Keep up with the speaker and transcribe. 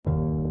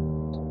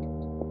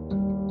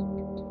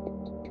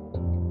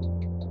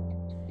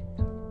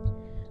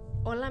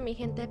Hola, mi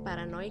gente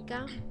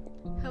paranoica.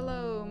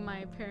 Hello,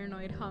 my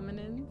paranoid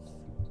hominids.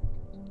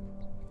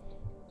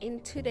 In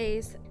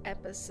today's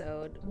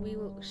episode,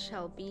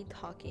 shall be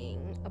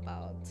talking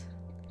about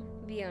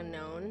the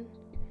unknown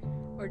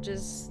or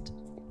just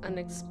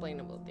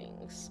unexplainable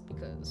things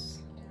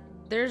because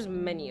there's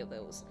many of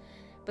those,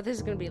 but this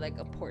is gonna be like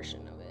a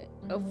portion of it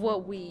of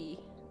what we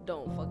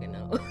don't fucking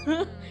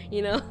know,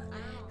 you know,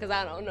 because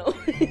I don't know.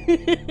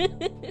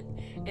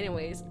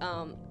 Anyways,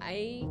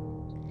 I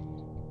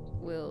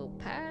will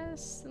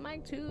pass the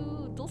mic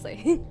to Dulce.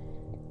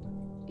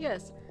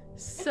 Yes,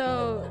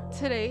 so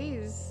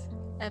today's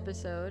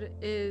episode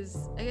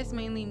is, I guess,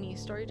 mainly me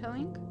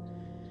storytelling.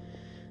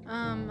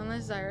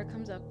 Unless Zyra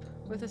comes up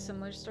with a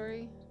similar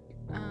story.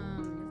 If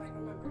I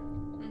can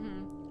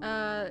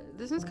remember.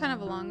 This one's kind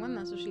of a long one,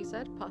 that's what she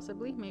said.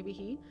 Possibly, maybe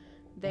he,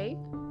 they,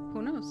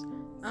 who knows?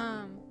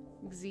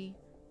 Z.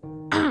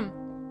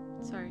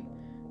 Sorry.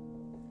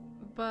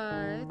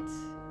 But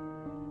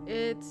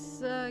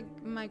it's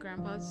my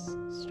grandpa's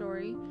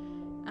story,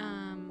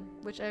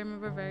 which I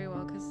remember very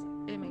well because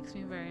it makes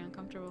me very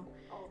uncomfortable.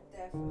 Oh,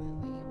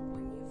 definitely.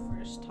 When you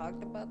first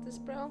talked about this,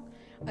 bro,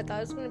 I thought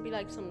it was gonna be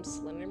like some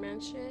Slender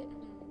Man shit,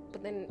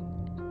 but then,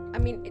 I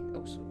mean,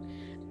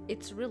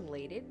 it's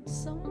related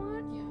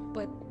somewhat,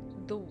 but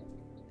the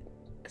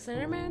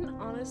Slender Man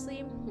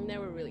honestly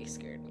never really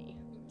scared me.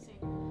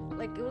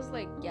 Like, it was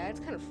like, yeah,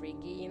 it's kind of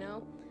freaky, you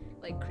know,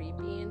 like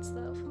creepy and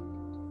stuff,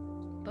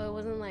 but it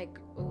wasn't like,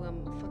 oh,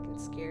 I'm fucking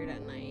scared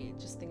at night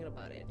just thinking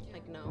about it.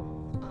 Like,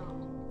 no.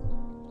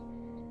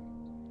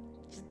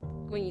 Just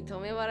when you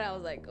told me about it, I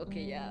was like,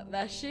 okay, yeah,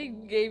 that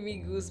shit gave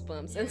me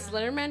goosebumps. And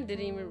Slenderman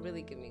didn't even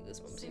really give me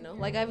goosebumps, you know?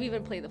 Like, I've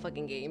even played the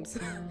fucking games.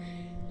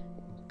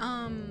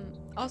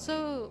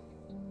 Also,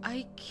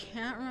 I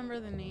can't remember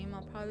the name.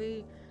 I'll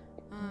probably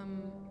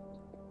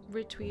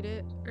retweet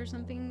it or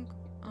something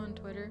on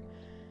Twitter.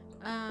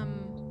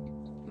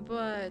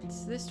 But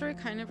this story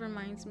kind of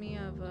reminds me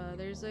of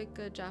there's like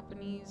a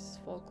Japanese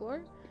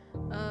folklore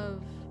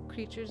of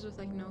creatures with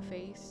like no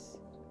face.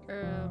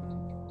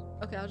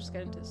 Okay, I'll just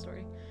get into the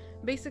story.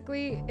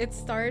 Basically, it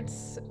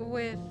starts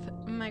with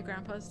my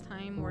grandpa's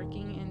time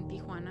working in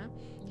Tijuana.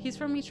 He's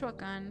from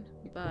Michoacan,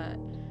 but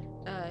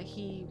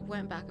he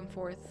went back and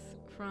forth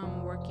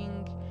from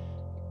working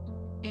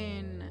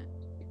in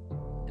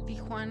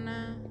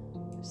Tijuana,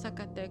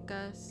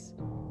 Zacatecas,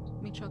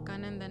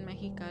 Michoacan, and then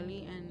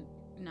Mexicali, and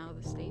now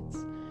the States.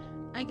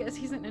 I guess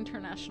he's an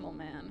international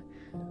man.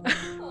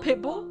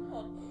 Pitbull?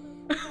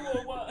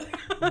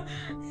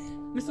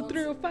 Mr.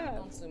 305.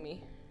 Don't sue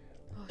me.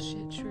 Oh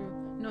shit, true.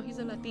 No, he's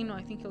a Latino.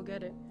 I think he'll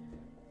get it.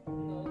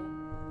 No.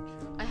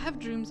 I have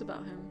dreams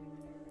about him.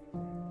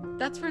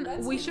 That's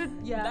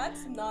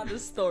That's not a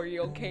story,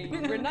 okay?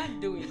 We're not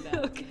doing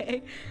that.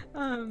 Okay.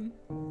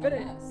 But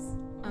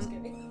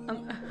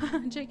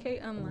JK,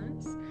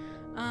 unless.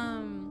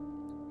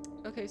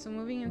 Okay, so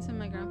moving into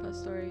my grandpa's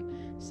story.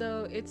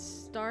 So it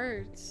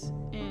starts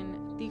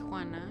in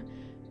Tijuana,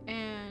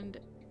 and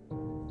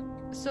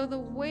so the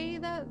way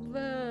that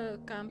the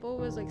campo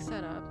was like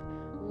set up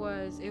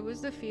was it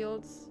was the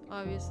fields,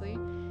 obviously,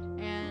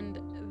 and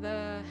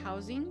the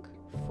housing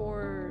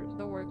for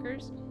the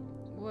workers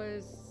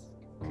was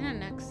kind of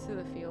next to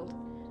the field.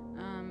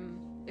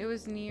 It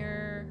was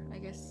near, I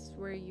guess,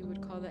 where you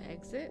would call the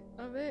exit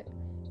of it,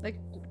 like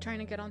trying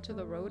to get onto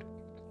the road.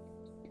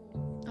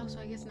 Oh, so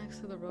I guess next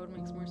to the road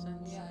makes more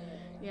sense.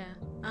 Yeah.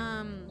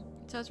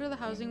 So that's where the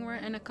housing were,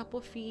 and a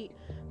couple feet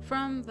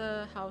from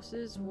the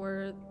houses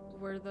were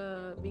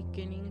the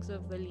beginnings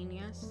of the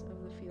líneas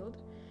of the field.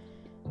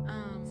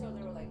 So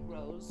they were like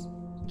rows.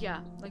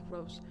 Yeah, like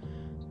rows.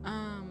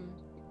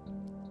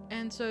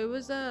 And so it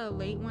was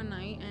late one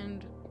night,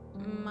 and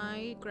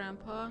my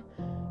grandpa,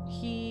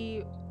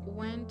 he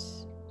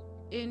went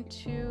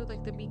into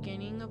like the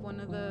beginning of one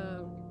of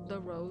the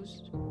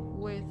rows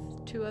with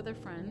two other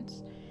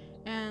friends,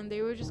 and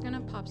they were just gonna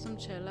pop some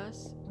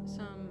chelas,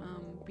 some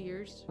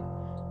beers,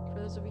 for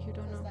those of you who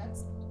don't know.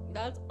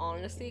 That's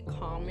honestly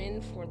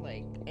common for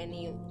like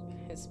any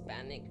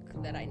Hispanic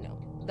that I know,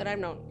 that I've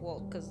known.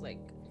 Well, cause like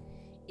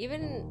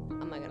even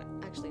I'm not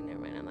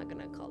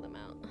gonna call them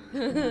out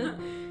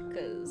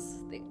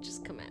cause they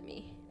just come at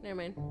me. Never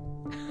mind.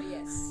 But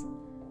yes,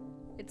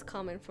 it's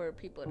common for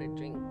people to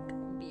drink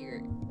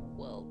beer.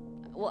 Well,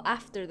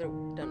 after they're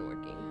done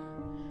working.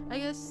 I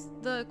guess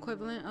the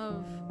equivalent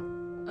of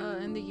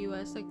in the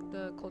U.S., like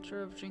the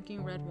culture of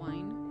drinking red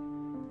wine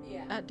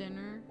at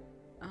dinner.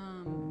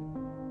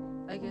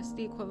 I guess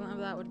the equivalent of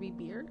that would be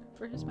beer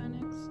for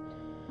Hispanics.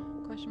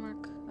 Question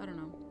mark? I don't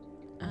know.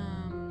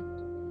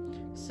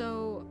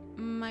 So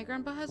my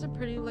grandpa has a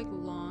pretty like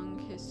long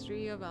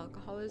history of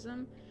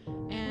alcoholism,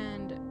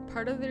 and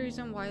part of the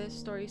reason why this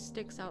story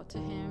sticks out to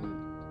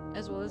him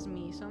as well as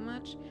me so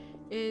much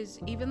is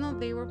even though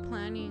they were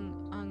planning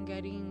on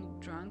getting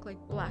drunk, like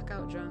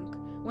blackout drunk,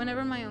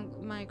 whenever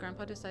my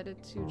grandpa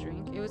decided to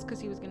drink, it was because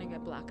he was gonna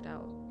get blacked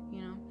out,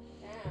 you know.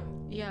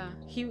 Yeah,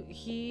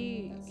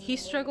 he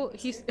struggled.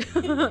 He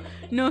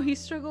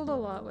struggled a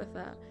lot with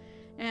that,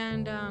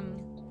 and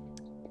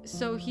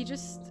so he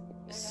just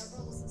My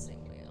grandpa was the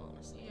same way,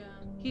 honestly.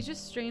 He's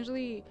just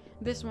strangely,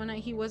 this one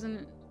night he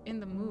wasn't in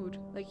the mood.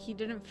 Like, he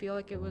didn't feel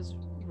like it was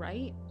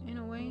right in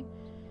a way.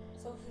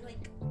 So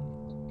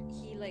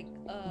he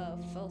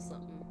felt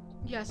something.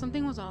 Yeah,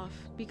 something was off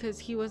because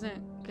he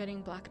wasn't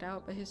getting blacked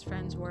out, but his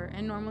friends were,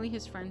 and normally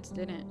his friends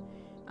didn't.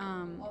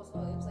 Also,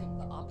 it was like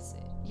the opposite.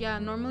 Yeah,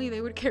 normally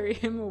they would carry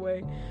him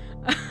away.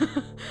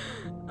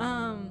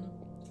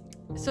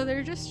 So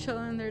they're just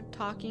chilling. They're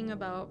talking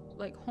about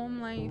like home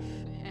life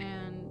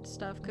and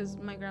stuff because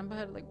my grandpa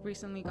had like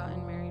recently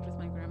gotten married with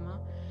my grandma,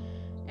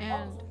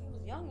 and so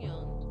he was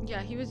young.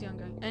 yeah, he was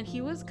younger, and he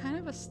was kind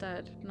of a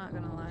stud. Not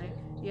gonna lie.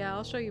 Yeah,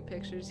 I'll show you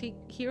pictures.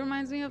 He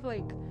reminds me of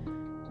like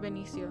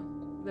Benicio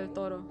del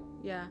Toro.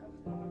 Yeah.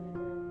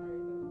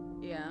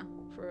 Yeah,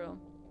 for real.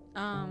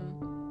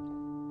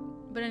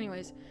 But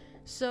anyways,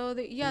 so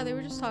they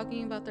were just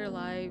talking about their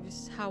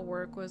lives, how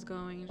work was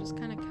going, just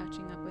kind of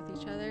catching up with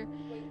each other.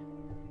 Wait,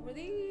 were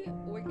they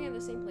working at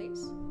the same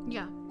place?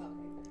 Yeah.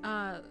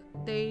 Oh,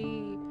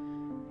 They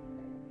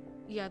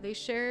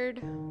shared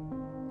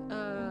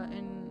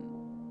in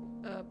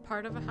a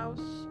part of a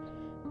house,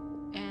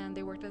 and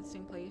they worked at the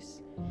same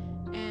place,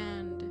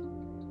 and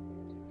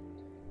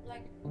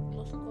like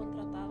los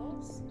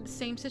contratados. the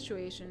same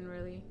situation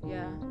really.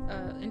 Yeah.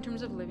 In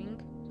terms of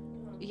living,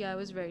 yeah, it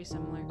was very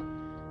similar.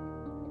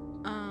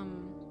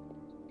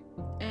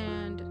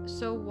 And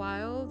so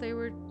while they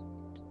were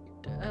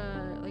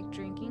like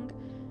drinking,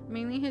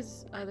 mainly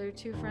his other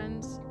two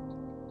friends,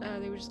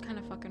 they were just kind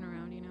of fucking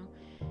around, you know.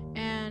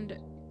 And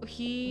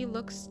he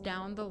looks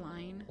down the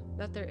line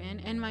that they're in,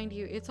 and mind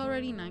you, it's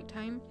already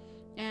nighttime.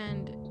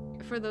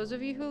 And for those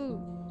of you who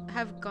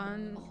have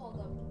gone Hold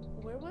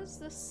up. Where was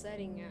the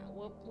setting at?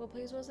 What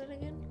place was it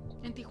again?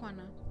 in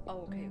Tijuana,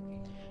 Oh, okay.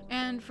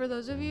 and for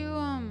those of you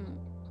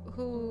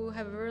who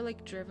have ever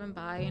like driven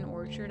by an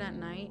orchard at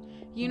night,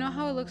 you know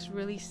how it looks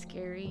really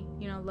scary,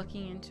 you know,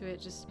 looking into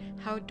it, just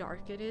how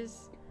dark it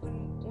is.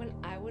 When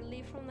I would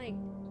leave from like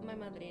my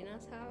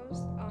madrina's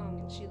house,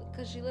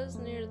 cause she lives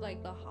near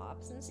like the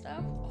hops and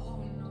stuff,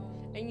 Oh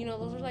no, and you know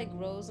those are like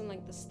rows and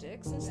like the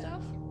sticks and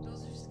stuff.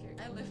 those are scary.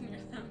 I live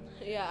near them.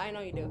 Yeah, I know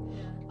you do.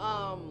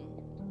 Yeah.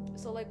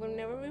 So like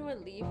whenever we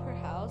would leave her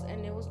house,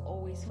 and it was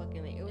always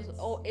fucking late.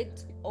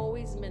 It's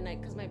always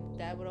midnight, cause my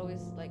dad would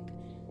always like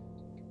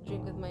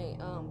drink with my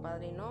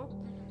padrino,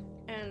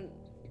 and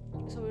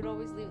so we'd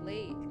always leave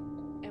late,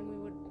 and we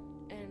would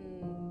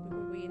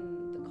be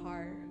in the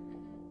car,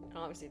 and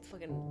obviously it's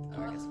fucking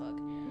dark as fuck.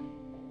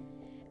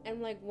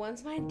 And like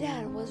once my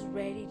dad was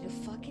ready to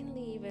fucking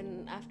leave,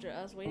 and after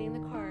us waiting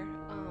in the car,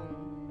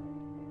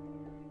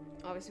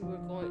 obviously we were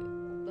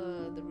going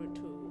the route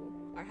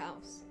to our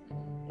house,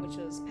 which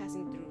was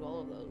passing through all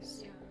of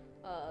those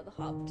the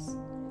hops.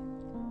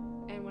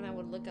 And when I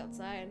would look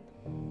outside,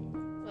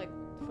 like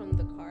from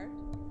the car,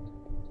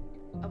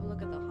 I would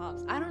look at the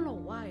hops. I don't know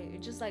why.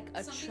 It just like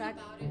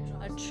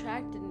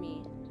attracted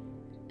me,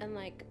 and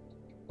like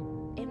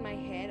in my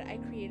head, I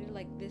created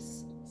like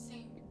this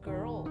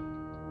girl.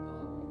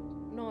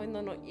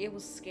 No, it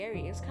was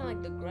scary. It was kind of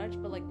like The Grudge,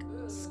 but like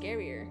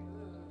scarier.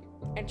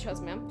 And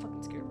trust me, I'm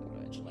fucking scared of The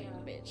Grudge.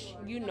 Like, bitch,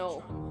 you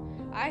know,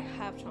 I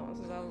have trauma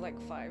since I was like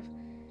 5,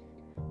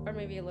 or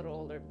maybe a little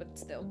older, but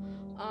still.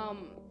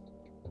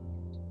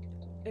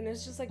 And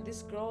it's just like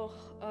this girl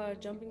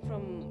jumping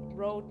from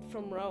row,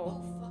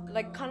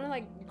 like kind of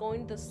like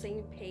going the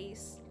same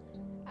pace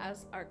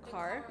as our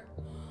car.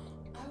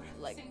 I would have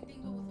Like- the same thing,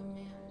 but with a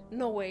man.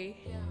 No way.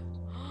 Yeah.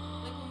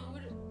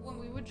 Like when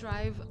we would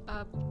drive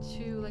up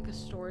to like a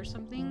store or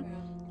something,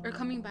 or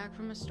coming back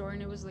from a store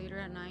and it was later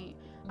at night,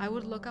 I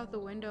would look out the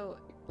window.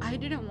 I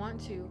didn't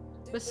want to,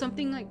 but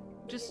something like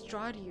just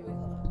drawed you.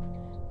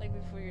 Like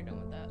before you're done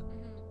with that,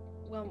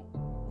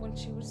 when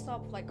she would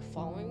stop like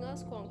following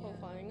us, quote unquote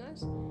following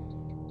us,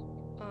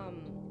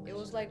 it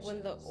was like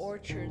when the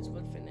orchards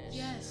would finish.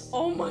 Yes.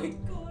 Oh my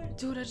god.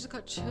 Dude, I just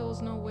got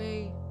chills. No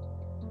way.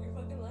 You're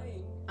fucking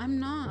lying. I'm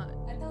not.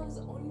 I thought I was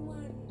the only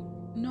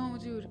one. No,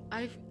 dude.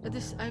 I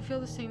feel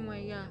the same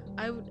way. Yeah.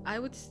 I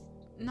would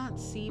not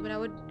see, but I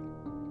would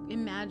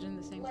imagine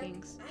the same Like,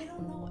 things. I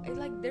don't know. It,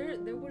 like there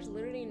was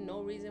literally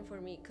no reason for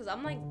me, cause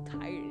I'm like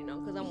tired, you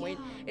know, cause I'm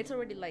waiting. It's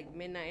already like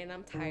midnight and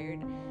I'm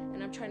tired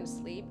and I'm trying to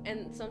sleep.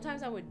 And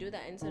sometimes I would do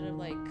that instead of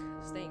like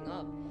staying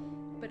up.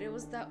 But it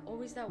was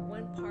always that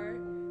one part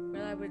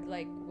where I would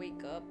like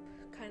wake up,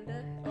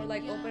 kinda, or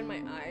like open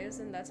my eyes,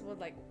 and that's what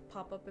like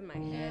pop up in my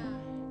head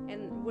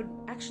and would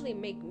actually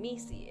make me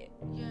see it.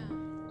 Yeah.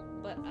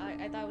 But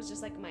I thought it was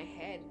just like my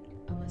head,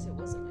 unless it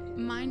wasn't my head.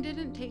 Mine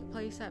didn't take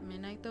place at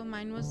midnight though.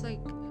 Mine was like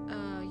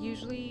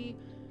usually,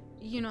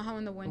 you know how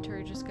in the winter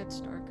it just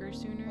gets darker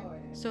sooner. Oh,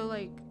 yeah. So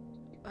like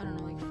I don't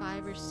know, like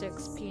 5 or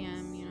 6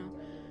 p.m. You know.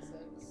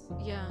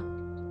 Yeah.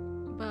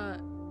 But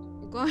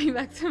going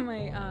back to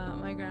my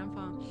my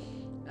grandpa,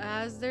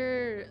 as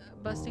they're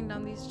busting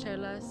down these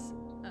chelas,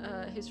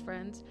 his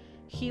friends,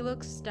 he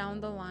looks down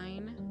the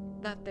line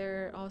that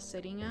they're all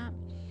sitting at,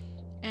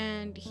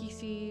 and he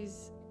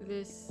sees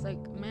this like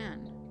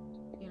man,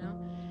 you know,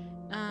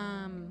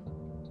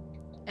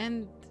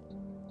 and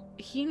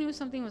he knew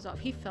something was off.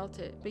 He felt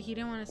it, but he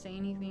didn't want to say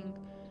anything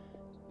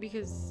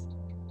because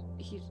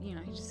he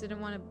just didn't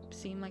want to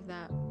seem like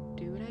that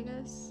dude, I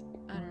guess.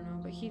 I don't know,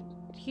 but he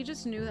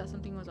just knew that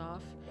something was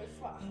off.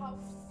 How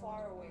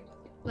far away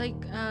was it?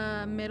 Like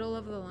middle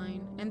of the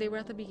line, and they were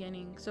at the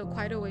beginning, so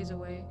quite a ways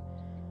away.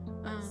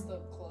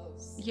 Still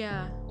close.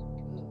 Yeah,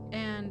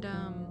 and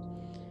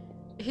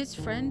his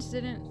friends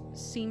didn't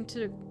seem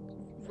to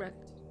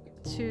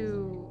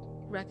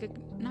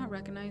not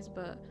recognize,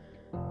 but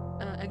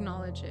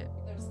acknowledge it.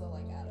 They're still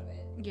like out of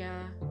it.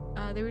 Yeah,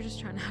 they were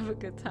just trying to have a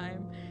good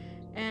time,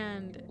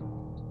 and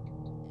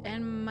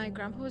my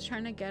grandpa was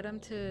trying to get them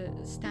to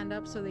stand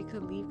up so they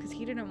could leave because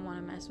he didn't want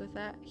to mess with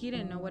that. He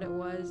didn't know what it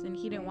was, and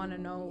he didn't want to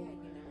know. Yeah, you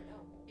never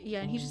know.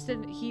 Yeah, and he just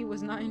didn't. He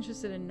was not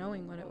interested in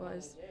knowing what it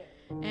was,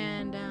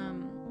 and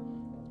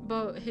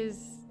but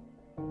his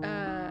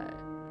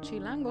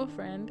Chilango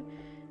friend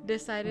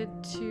decided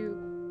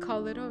to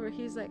call it over.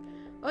 He's like,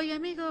 "Oye,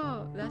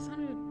 amigo," that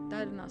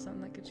did not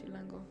sound like a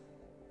Chilango.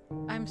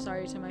 I'm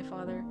sorry to my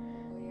father.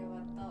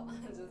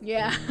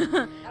 Yeah, but I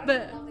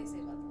don't know if they say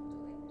vato,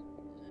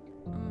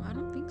 do I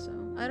don't think so.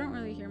 I don't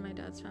really hear my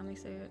dad's family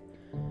say it.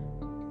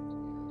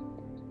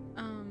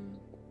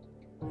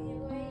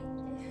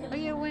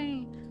 they? Oye,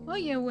 wey.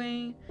 Oye,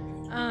 wey.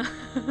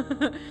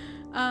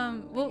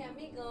 Well.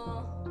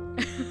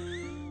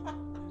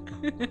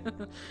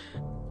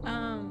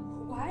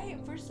 Why?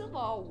 First of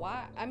all,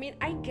 why? I mean,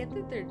 I get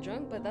that they're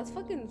drunk, but that's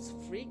fucking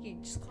freaky.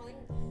 Just calling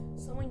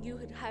someone you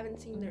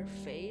haven't seen their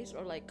face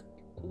or like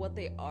what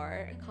they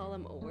are, call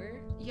them over.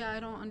 Yeah,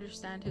 I don't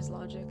understand his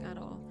logic at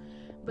all.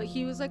 But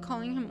he was like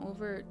calling him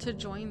over to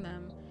join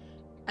them.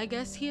 I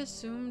guess he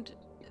assumed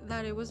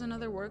that it was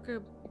another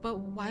worker, but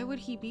why would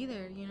he be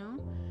there, you know?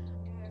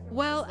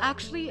 Well,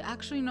 actually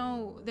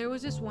no. There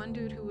was this one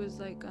dude who was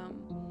like,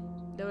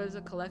 there was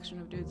a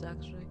collection of dudes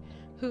actually,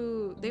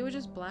 who they would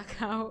just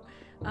black out.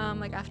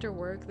 Like after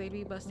work, they'd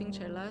be busting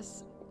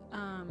chelas,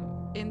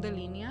 in the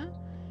linea,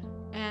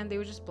 and they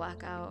would just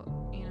black out,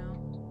 you know.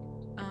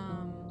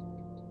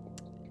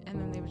 And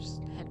then they would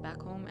just head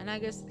back home. And I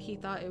guess he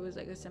thought it was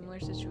like a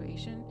similar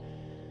situation.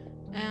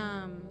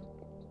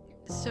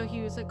 So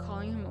he was like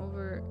calling him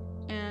over,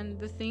 and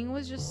the thing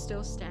was just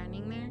still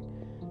standing there.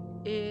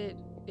 It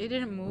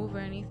didn't move or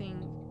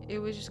anything. It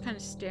was just kind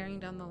of staring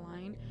down the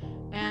line.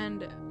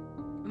 And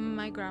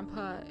my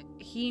grandpa,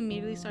 he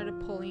immediately started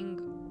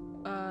pulling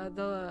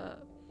the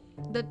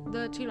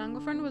Chilango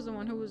friend was the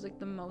one who was like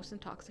the most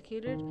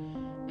intoxicated,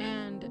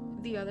 and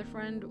the other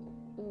friend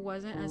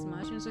wasn't as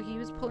much, and so he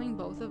was pulling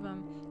both of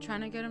them,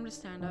 trying to get him to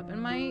stand up. And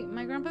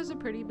my grandpa's a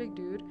pretty big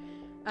dude.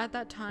 At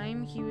that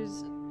time, he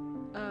was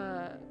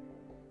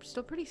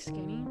still pretty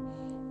skinny,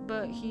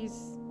 but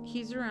he's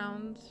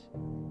around,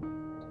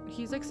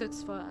 he's like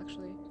 6 foot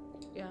actually.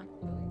 Yeah,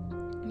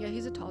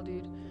 he's a tall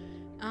dude.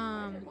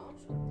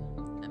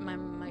 My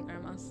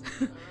grandma's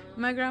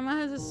my grandma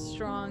has a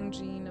strong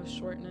gene of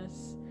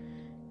shortness.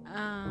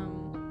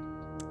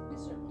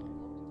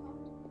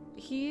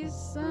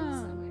 He's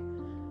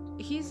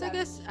I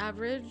guess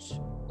average.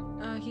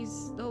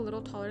 He's a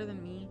little taller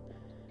than me,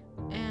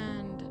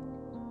 and I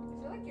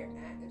feel like your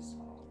aunt is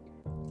tall.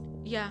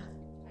 yeah,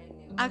 I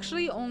knew.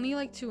 actually only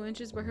like 2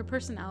 inches, but her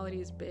personality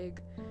is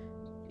big,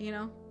 you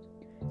know.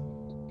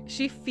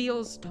 She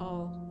feels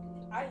tall.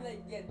 I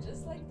like, yeah,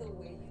 just like the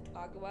way you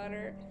talk about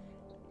her,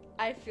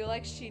 I feel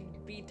like she'd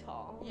be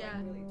tall. Yeah, like,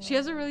 really tall. she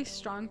has a really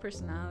strong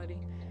personality.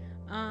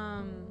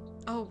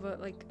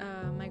 But like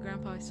my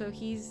grandpa, so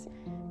he's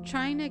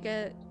trying to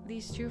get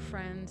these 2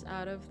 friends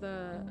out of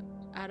the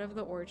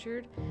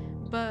orchard,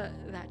 but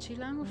that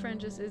Chilango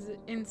friend just is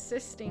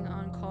insisting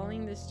on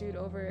calling this dude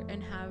over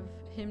and have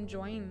him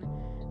join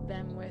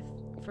them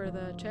for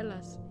the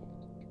chelas.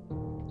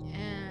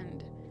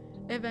 And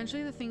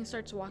eventually the thing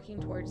starts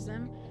walking towards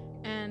them,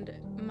 and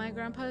my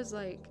grandpa is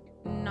like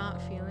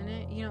not feeling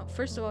it. You know,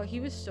 first of all, he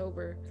was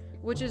sober,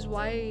 which is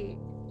why.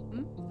 I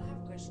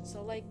have a question.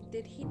 So, like,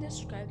 did he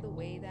describe the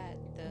way that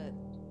the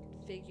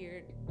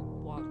figure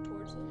walked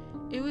towards him?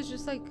 It was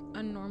just like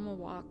a normal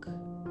walk,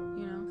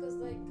 you know? Because,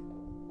 like,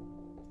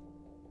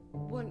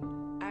 when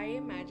I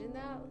imagine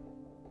that,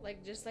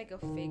 like, just like a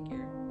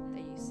figure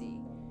that you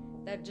see,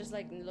 that just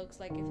like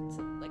looks like if it's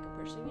like a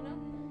person, you know?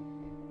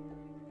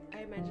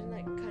 I imagine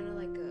like kind of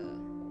like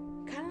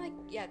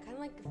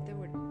if they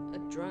were a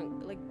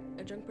drunk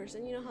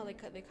person, you know how they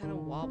kind of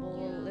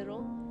wobble a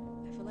little.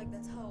 I feel like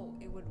that's how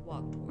it would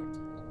walk towards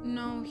him.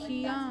 No, Like,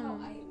 he that's how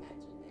I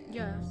imagined it.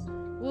 yeah.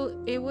 Well,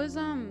 it was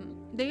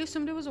they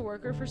assumed it was a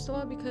worker first of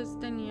all because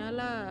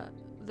tenía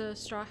the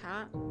straw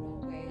hat. No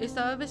way.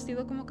 Estaba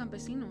vestido como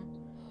campesino.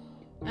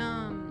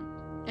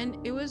 And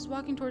it was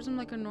walking towards him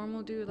like a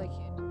normal dude. Like,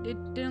 it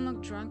didn't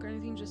look drunk or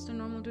anything, just a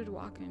normal dude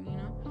walking, you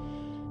know?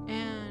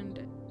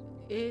 And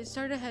it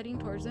started heading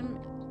towards him,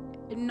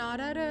 not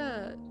at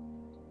a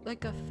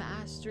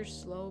fast or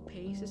slow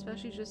pace,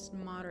 especially just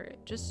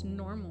moderate, just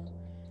normal.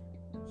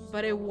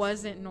 But it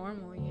wasn't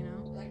normal, you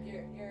know? Like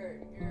your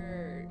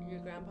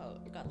grandpa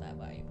got that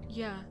vibe.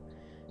 Yeah.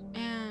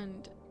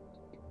 And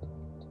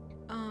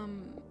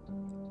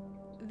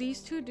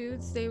these 2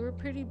 dudes, they were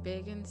pretty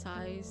big in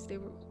size. They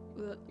were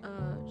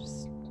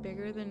just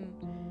bigger than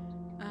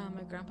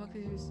my grandpa,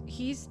 because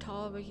he's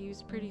tall, but he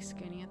was pretty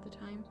skinny at the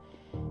time,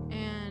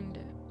 and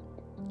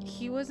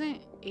he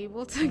wasn't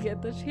able to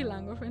get the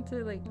chilango friend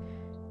to like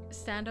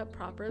stand up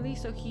properly,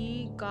 so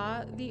he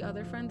got the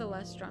other friend, the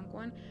less drunk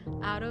one,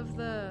 out of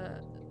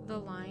the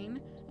line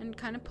and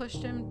kind of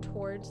pushed him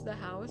towards the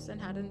house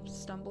and had him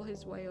stumble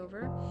his way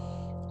over.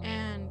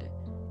 And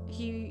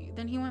he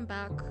went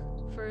back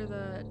for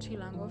the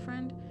chilango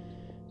friend,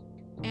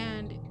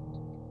 and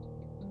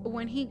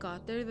when he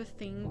got there, the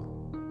thing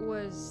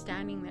was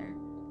standing there.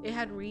 It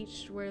had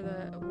reached where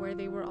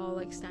they were all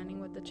like standing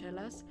with the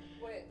chelas.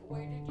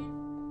 Where did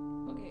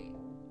you? Okay,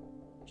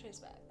 trace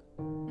back.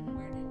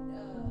 Where did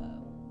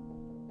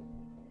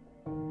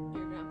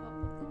your grandpa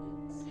put the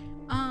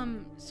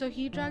dudes? So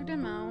he dragged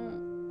him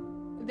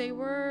out. They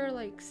were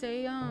like,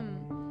 say,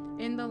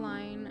 in the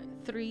line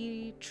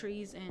 3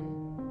 trees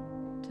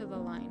in to the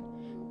line.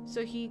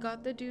 So he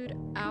got the dude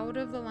out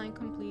of the line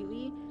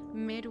completely,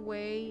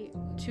 midway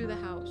to the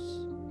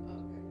house.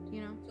 Okay.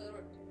 You know? So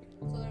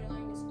their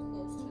line was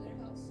close to their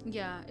house?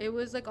 Yeah, it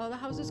was like all the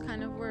houses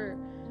kind of were,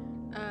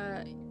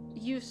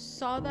 you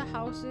saw the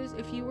houses.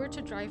 If you were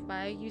to drive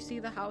by, you see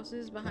the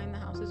houses. Behind the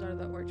houses are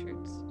the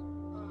orchards.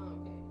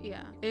 Okay.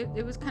 Yeah,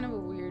 it was kind of a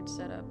weird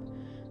setup.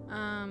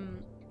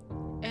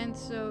 And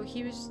so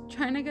he was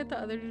trying to get the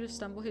other dude to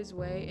stumble his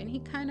way, and he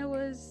kind of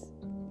was,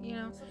 you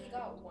know. So he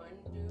got one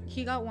dude?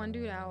 He got one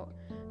dude out.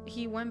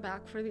 He went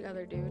back for the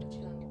other dude.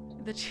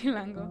 Chilango. The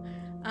chilango.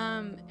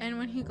 And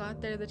when he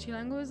got there, the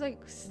chilango was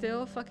like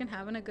still fucking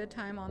having a good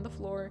time on the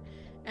floor,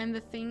 and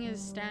the thing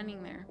is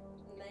standing there.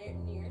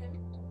 Near him?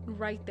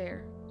 Right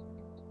there.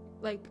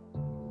 Like,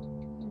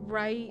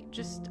 right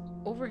just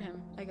over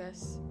him, I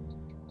guess.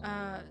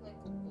 Like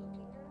looking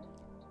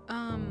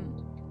at him?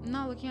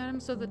 Not looking at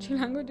him. So the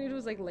chilango dude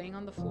was like laying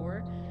on the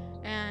floor,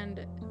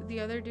 and the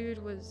other dude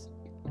was,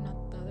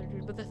 not the other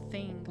dude, but the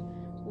thing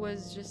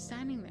was just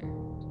standing there,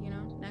 you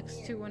know,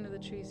 next to one of the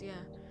trees.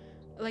 Yeah,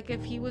 like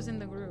if he was in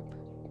the group,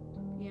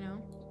 you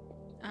know.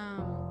 I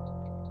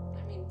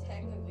mean,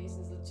 technically,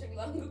 since the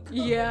chilango.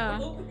 Yeah,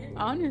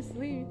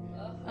 honestly.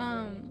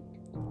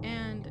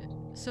 And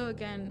so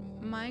again,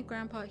 my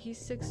grandpa, he's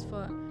 6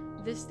 foot.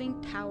 This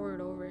thing towered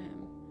over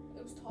him.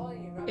 It was taller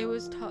than your grandpa? It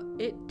was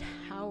it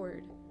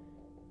towered.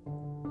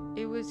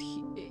 It was,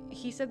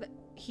 he said that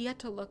he had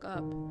to look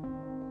up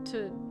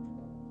to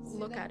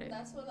look at it.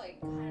 That's what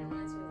like kind of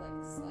reminds me of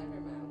like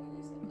Slenderman when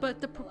you said. But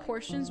the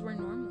proportions were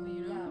normal,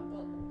 you know. Yeah,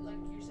 but like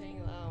you're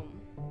saying,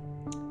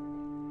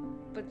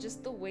 but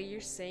just the way you're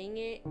saying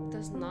it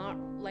does not,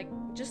 like,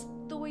 just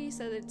the way you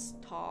said it's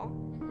tall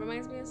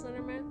reminds me of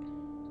Slenderman.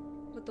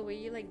 But the way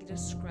you like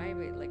describe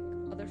it, like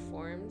other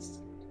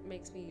forms,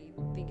 makes me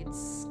think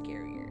it's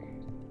scarier.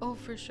 Oh,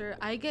 for sure.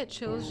 I get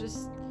chills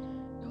just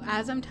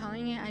as I'm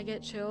telling it. I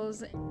get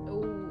chills.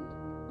 Ooh,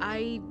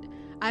 I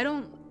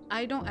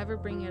don't ever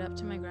bring it up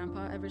to my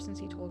grandpa ever since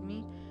he told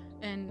me,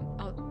 and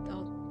I'll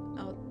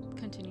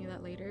continue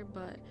that later.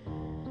 But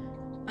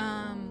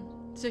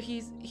so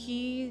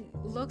he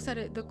looks at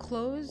it. The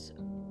clothes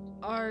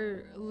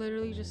are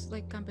literally just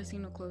like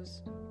campesino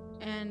clothes,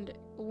 and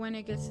when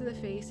it gets to the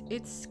face,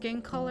 it's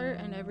skin color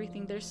and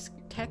everything. There's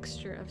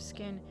texture of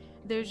skin.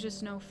 There's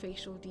just no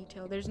facial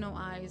detail. There's no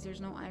eyes. There's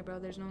no eyebrow.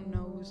 There's no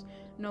nose,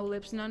 no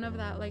lips, none of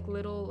that like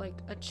little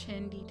like a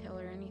chin detail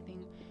or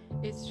anything.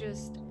 It's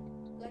just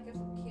Like if a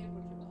kid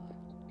would draw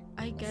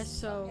it. I guess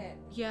so.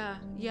 Yeah,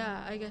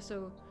 I guess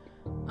so.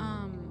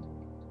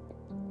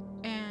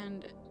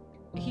 And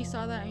he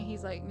saw that and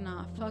he's like,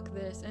 nah, fuck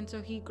this. And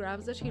so he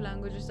grabs the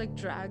chilango, just like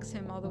drags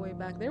him all the way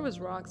back. There was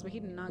rocks, but he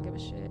did not give a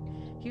shit.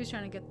 He was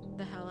trying to get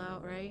the hell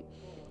out, right?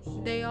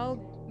 They all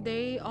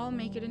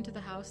make it into the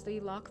house. They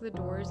lock the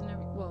doors and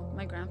well,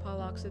 my grandpa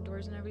locks the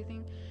doors and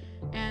everything.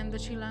 And the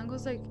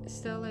chilango's like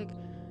still like,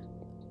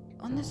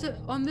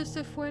 ¿Dónde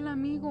se fue el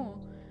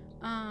amigo?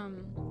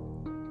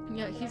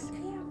 Yeah, he's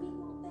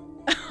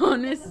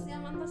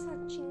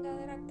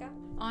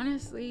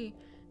honestly,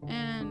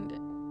 and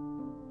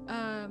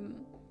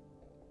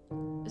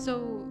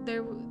so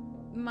there,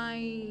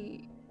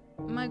 my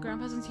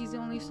grandpa, since he's the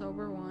only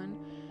sober one,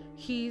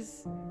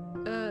 he's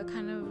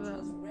kind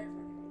of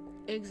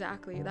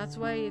exactly. That's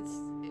why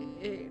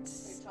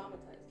it's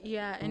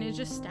yeah, and it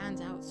just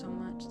stands out so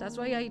much. That's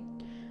why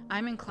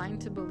I'm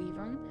inclined to believe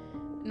him,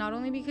 not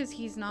only because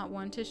he's not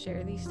one to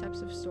share these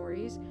types of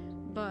stories,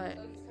 but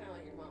So he's kind of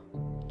like your mom.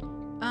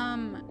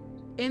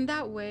 in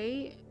that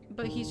way,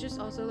 but he's just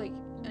also like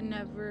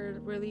never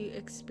really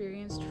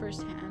experienced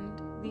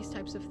firsthand these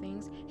types of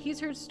things. He's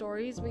heard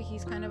stories, but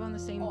he's kind of on the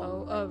same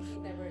boat like of he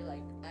never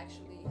like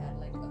actually had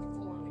like a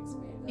full-on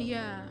experience.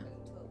 Yeah.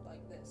 Until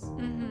like this.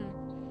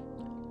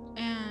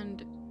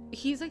 And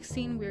he's like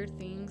seen weird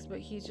things, but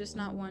he's just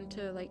not one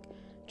to like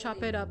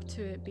chop it up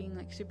to it being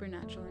like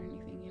supernatural or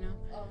anything, you know.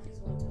 Oh, he's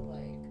one to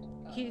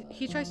like.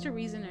 He tries to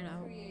reason it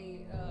out.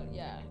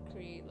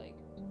 Create like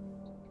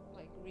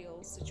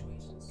real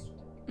situations.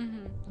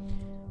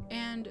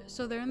 And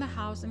so they're in the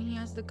house, and he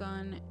has the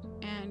gun,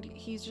 and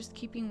he's just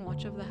keeping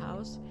watch of the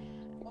house.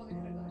 Oh, they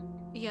had a gun.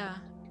 Yeah.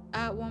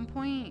 At one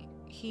point,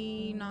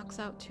 he knocks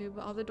out too,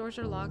 but all the doors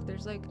are locked.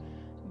 There's like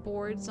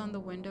boards on the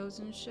windows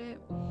and shit.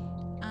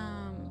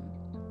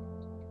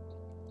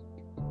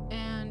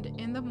 And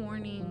in the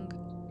morning,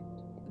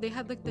 they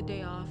had like the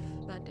day off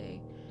that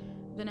day,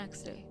 the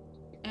next day,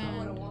 and I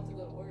wouldn't want to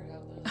go to work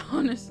out there.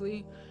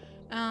 honestly,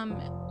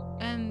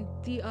 and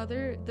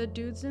the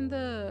dudes in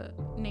the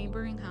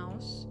neighboring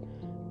house,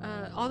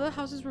 all the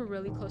houses were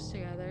really close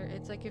together.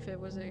 It's like if it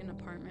was an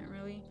apartment,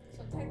 really.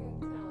 So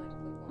technically, kind of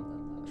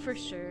like Live For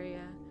sure, yeah.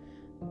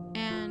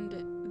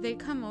 And they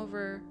come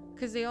over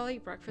because they all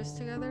ate breakfast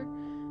together.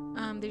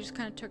 They just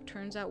kind of took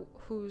turns at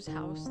whose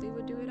house they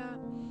would do it at.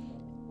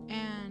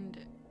 And,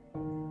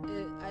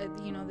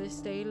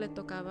 this day le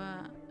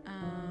tocaba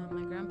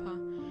my grandpa.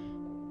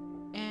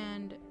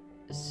 And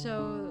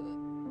so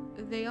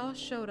they all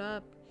showed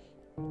up.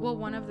 Well,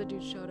 one of the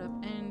dudes showed up,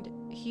 and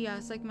he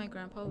asked like my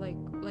grandpa like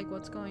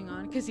what's going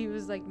on, because he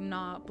was like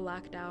not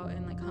blacked out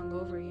and like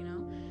hungover,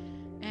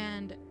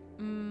 And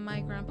my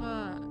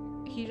grandpa,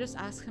 he just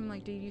asked him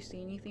like, did you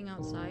see anything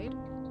outside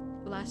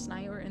last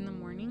night or in the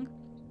morning?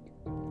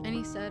 And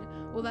he said,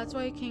 well, that's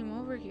why I came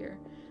over here,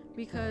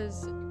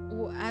 because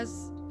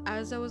as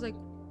I was like,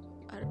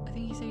 I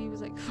think he said he was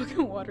like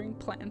fucking watering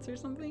plants or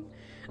something.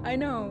 I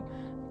know.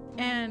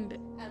 And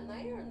at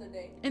night or in the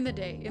day? In the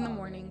day, in the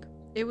morning.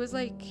 It was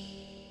like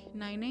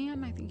 9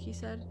 a.m. I think he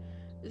said,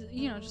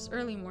 just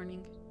early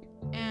morning.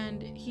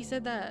 And he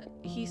said that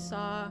he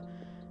saw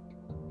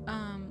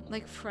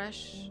like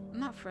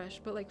not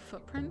fresh, but like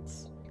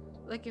footprints,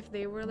 like if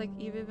they were like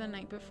either the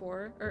night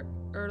before or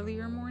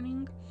earlier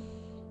morning,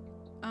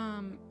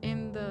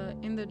 in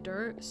the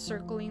dirt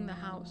circling the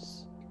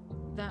house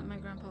that my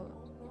grandpa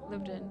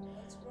lived in.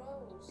 That's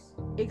gross.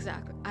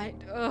 Exactly. I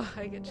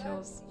get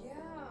chills. Yeah.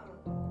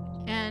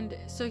 And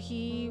so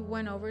he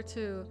went over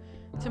to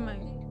my.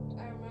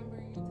 I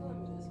remember you telling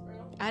me this, bro.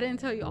 I didn't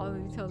tell you all the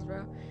details,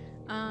 bro.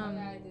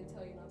 I did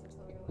tell you not to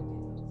tell me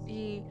all the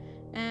details.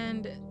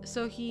 And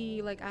so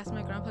he like asked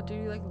my grandpa,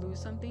 did you like lose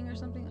something or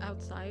something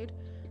outside?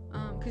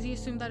 Because he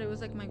assumed that it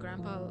was like my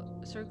grandpa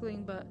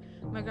circling, but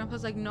my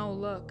grandpa's like, no,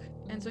 look.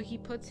 And so he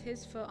puts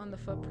his foot on the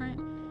footprint.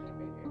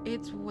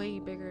 It's way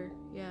bigger,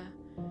 yeah.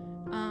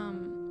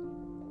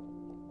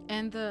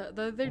 And the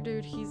other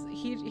dude,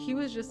 he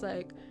was just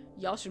like,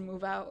 y'all should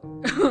move out.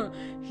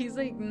 He's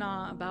like,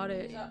 nah about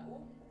it.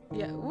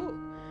 Yeah, ooh.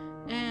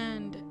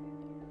 And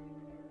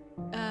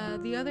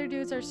the other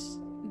dudes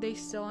they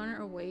still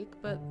aren't awake,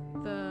 but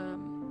the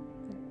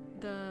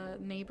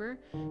neighbor,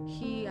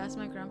 he asked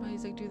my grandpa,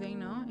 he's like, do they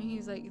know? And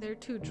he's like, they're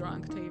too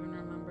drunk to even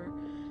remember.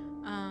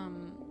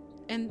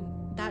 And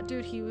that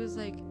dude, he was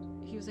like,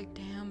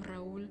 damn,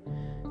 Raul,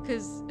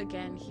 because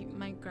again,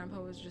 my grandpa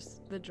was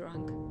just the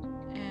drunk.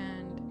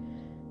 And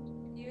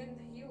even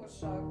he was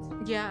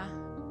shocked. yeah.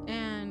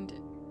 And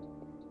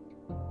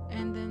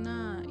then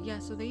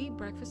so they eat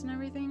breakfast and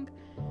everything,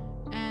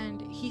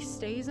 and he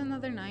stays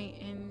another night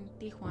in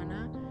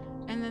Tijuana.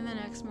 And then the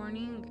next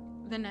morning,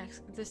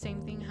 the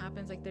same thing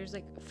happens. Like there's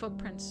like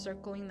footprints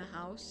circling the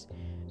house,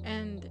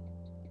 and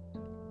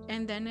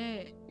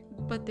then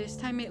but this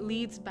time it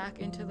leads back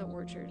into the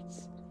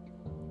orchards.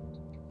 Do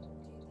you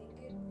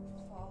think it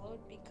followed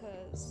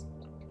because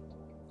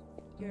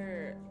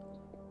your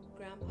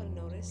grandpa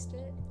noticed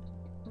it?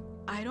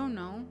 I don't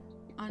know,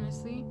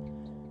 honestly,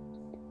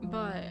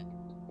 but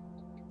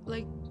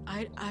like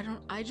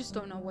I just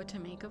don't know what to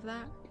make of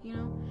that,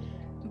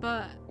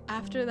 But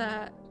after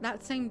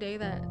that same day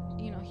that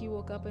he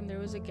woke up and there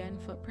was again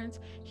footprints,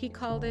 he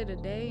called it a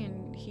day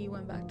and he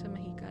went back to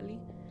Mexicali.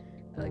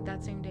 Like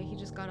that same day, he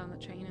just got on the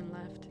train and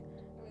left.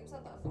 I mean, it's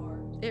not that far.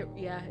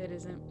 It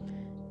isn't.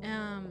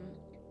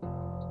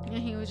 And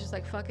he was just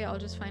like, fuck it, I'll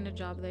just find a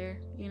job there,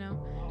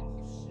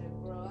 Oh shit,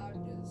 bro, I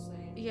would do the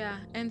same. Yeah,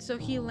 and so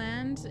he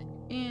lands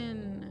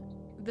in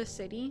the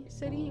city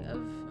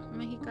of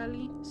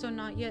Mexicali, so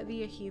not yet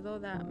the ejido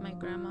that my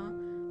grandma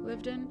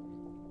lived in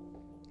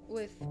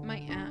with my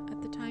aunt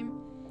at the time,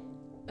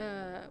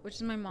 which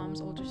is my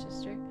mom's older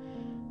sister.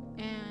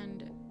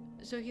 And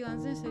so he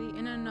lands in the city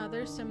in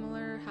another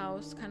similar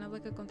house, kind of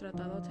like a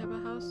contratado type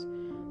of house.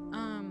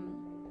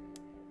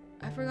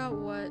 I forgot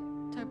what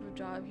type of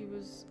job he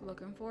was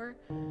looking for,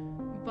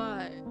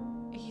 but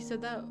he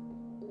said that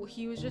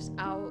he was just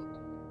out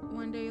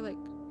one day, like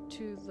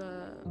to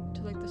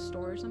the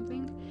store or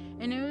something,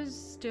 and it was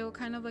still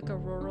kind of like a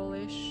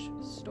rural-ish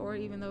store,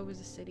 even though it was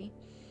a city.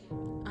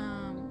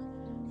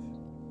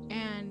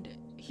 And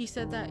he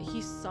said that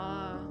he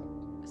saw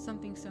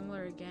something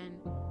similar again,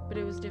 but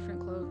it was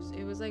different clothes.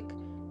 It was like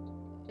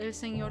el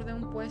señor de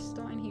un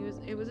puesto, and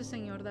it was a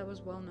señor that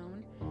was well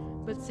known,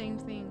 but same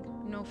thing,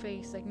 no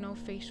face, like no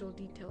facial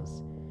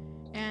details.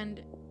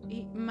 And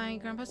my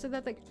grandpa said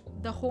that like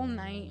the whole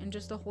night and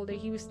just the whole day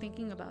he was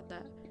thinking about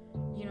that,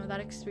 that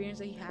experience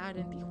that he had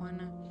in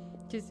Tijuana,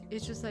 because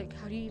it's just like,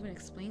 how do you even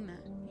explain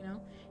that?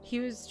 He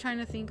was trying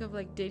to think of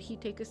like, did he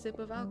take a sip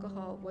of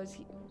alcohol? Was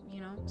he,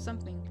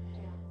 something.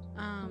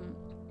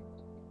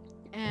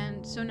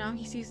 And so now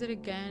he sees it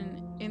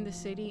again in the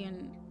city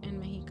in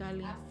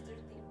Mexicali. After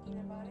thinking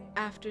about it,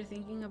 after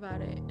thinking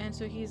about it. And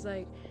so he's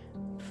like,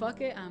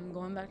 fuck it, I'm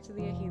going back to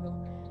the ejido.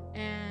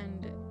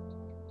 And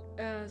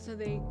so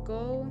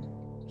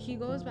he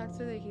goes back to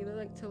the ejido,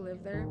 like, to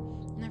live there.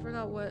 And I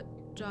forgot what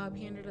job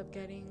he ended up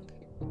getting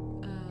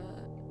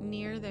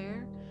near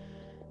there.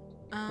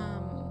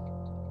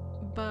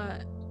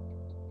 But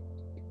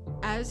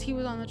as he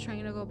was on the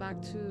train to go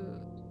back to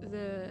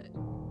the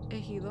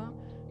ejido,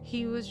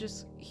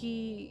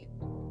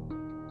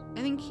 I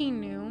think he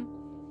knew,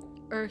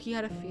 or he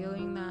had a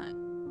feeling that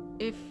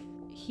if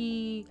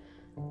he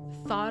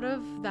thought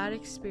of those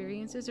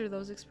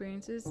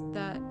experiences,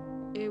 that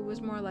it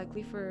was more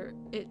likely for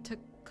it to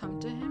come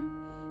to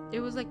him. It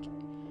was like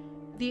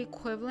the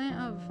equivalent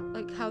of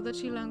like how the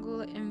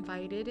Chilango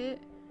invited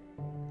it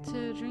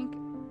to drink.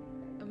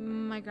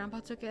 My grandpa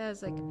took it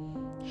as like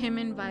him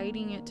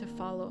inviting it to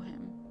follow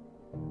him,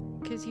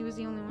 because he was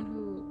the only one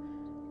who,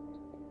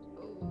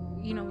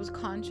 you know, was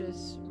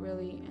conscious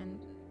really and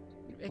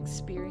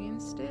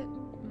experienced it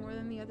more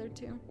than the other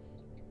two.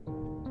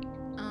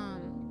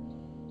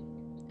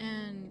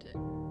 And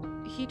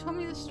he told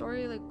me this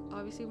story, like,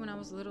 obviously when I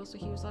was little, so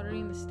he was already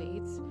in the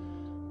States.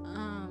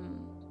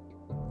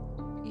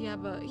 Yeah,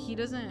 but he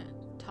doesn't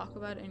talk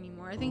about it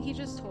anymore. I think he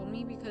just told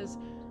me because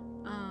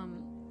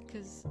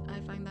I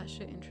find that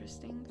shit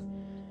interesting.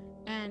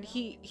 And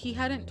he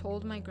hadn't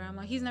told my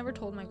grandma. He's never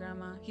told my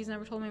grandma. He's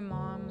never told my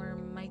mom or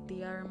my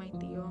tia or my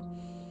tío.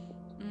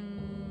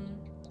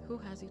 Who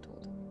has he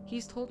told?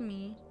 He's told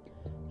me.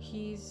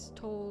 He's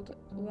told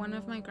one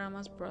of my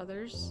grandma's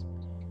brothers.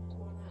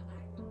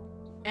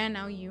 And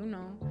now you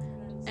know.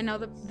 And now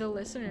the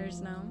listeners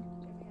know.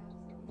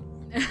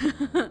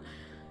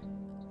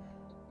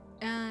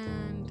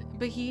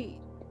 But he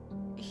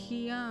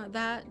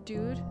that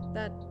dude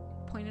that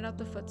pointed out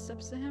the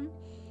footsteps to him,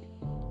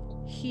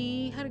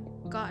 he had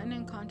gotten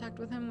in contact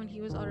with him when he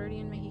was already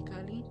in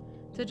Mexicali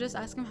to just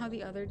ask him how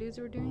the other dudes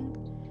were doing.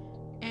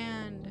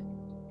 And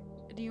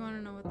do you want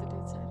to know what the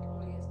dude said?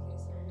 Oh yes,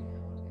 please tell me. I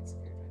want to get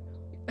scared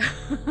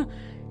right now.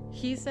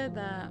 He said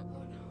that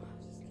Oh no, I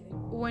was just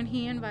kidding. when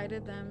he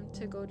invited them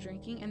to go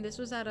drinking, and this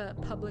was at a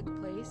public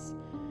place,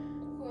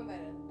 Who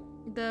invited?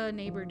 the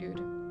neighbor dude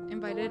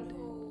invited The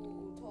one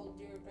who told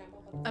your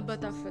grandpa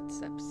about the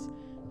footsteps.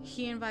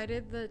 He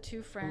invited the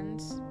two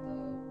friends,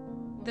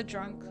 the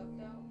drunk.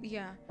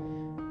 Yeah.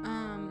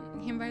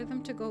 He invited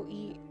them to go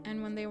eat,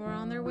 and when they were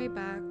on their way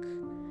back,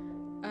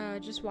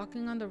 just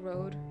walking on the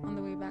road on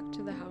the way back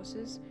to the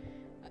houses,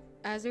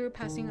 as they were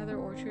passing other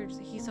orchards,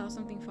 he saw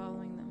something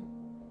following them.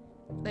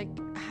 Like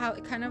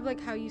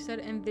how you said,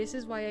 and this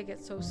is why I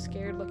get so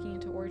scared looking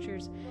into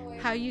orchards.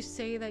 How you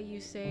say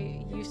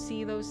you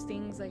see those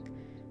things, like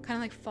kind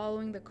of like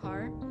following the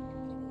car.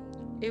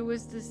 It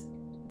was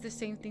the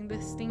same thing.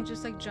 This thing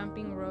just like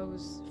jumping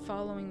rows,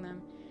 following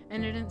them.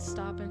 And it didn't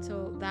stop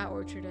until that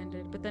orchard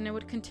ended, but then it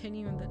would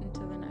continue into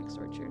the next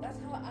orchard. That's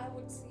how I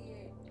would see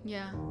it.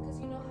 Yeah. Because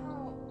you know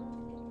how,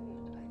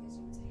 I guess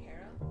you would say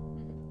Hera?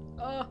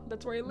 Oh,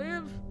 that's where I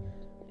live.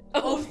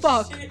 Oh,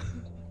 fuck. Shit.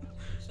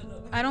 Shut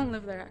up. I don't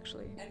live there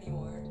actually.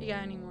 Anymore.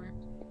 Yeah, anymore.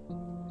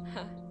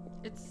 Huh.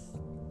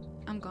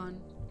 I'm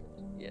gone.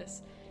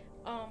 Yes.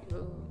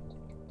 Ooh.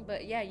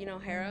 But yeah, you know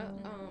Hera.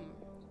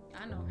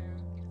 I know her.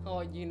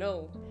 Oh, you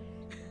know.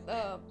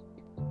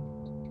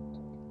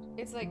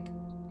 It's like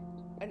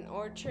an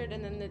orchard,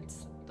 and then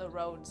it's the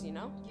roads, you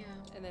know? Yeah.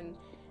 And then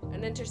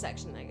an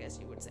intersection, I guess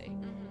you would say.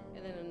 Mm-hmm.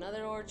 And then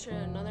another orchard,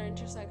 another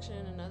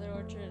intersection, another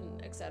orchard,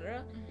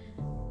 etc.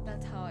 Mm-hmm.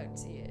 That's how I'd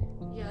see it.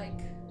 Yeah.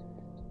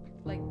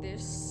 Like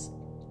this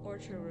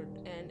orchard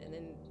would end and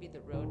then be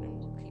the road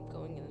and keep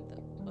going, and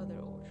then the other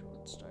orchard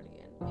would start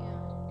again. Yeah.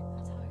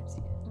 That's how I'd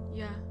see it.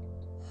 Yeah.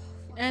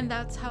 And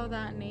that's how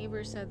that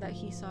neighbor said that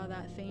he saw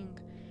that thing.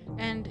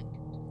 And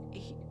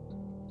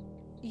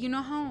you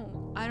know how,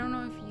 I don't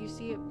know if you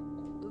see it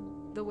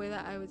the way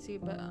that I would see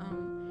it, but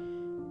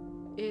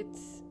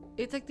it's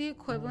like the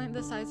equivalent,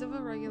 the size of a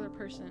regular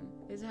person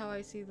is how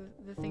I see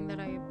the thing that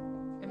I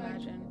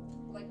imagine.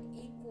 Like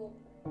equal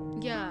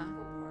Yeah.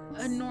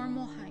 parts. A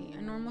normal height,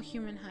 a normal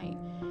human height.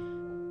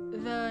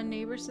 The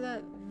neighbor said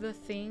that the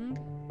thing,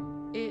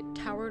 it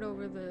towered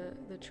over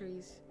the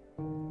trees.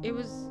 It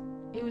was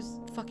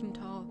fucking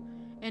tall,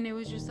 and it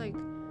was just like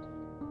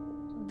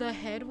the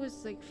head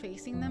was like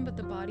facing them, but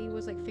the body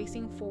was like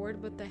facing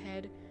forward, but the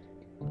head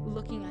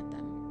looking at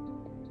them,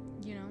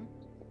 you know?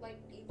 Like,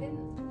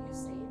 even you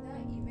saying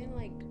that, even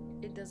like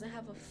it doesn't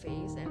have a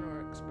face and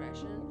or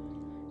expression,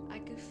 I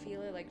could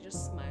feel it like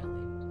just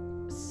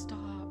smiling.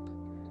 Stop.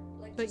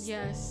 Like, But just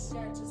yes.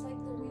 Like, yeah, just like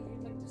the way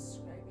you're like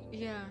describing it.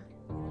 Yeah.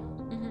 You know?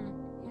 Mm-hmm.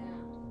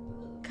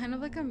 Yeah. Kind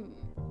of like a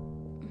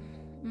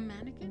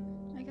mannequin,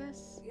 I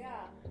guess.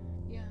 Yeah.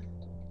 Yeah.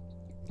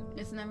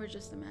 It's never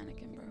just a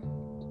mannequin, bro.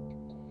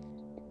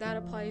 That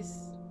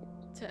applies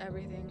to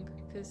everything,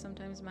 because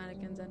sometimes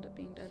mannequins end up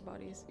being dead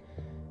bodies.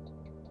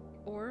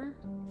 Or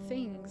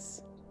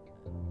things.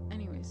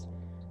 Anyways.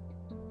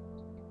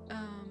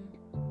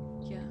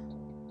 Yeah.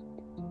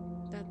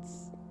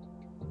 That's...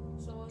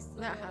 So what's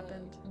that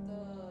happened.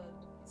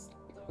 The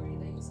story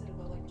that you said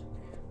about like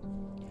Japan?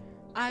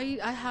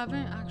 I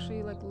haven't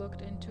actually like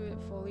looked into it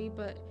fully,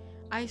 but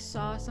I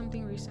saw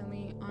something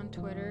recently on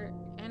Twitter,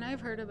 and I've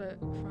heard of it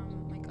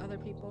from like other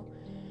people.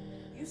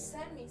 You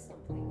sent me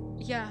something.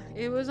 Yeah,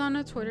 it was on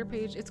a Twitter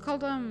page. It's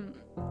called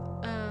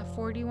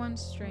 41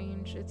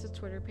 Strange. It's a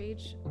Twitter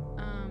page.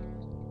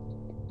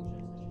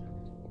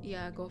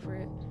 Yeah, go for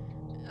it.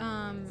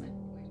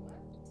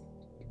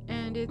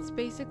 And it's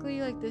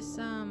basically like this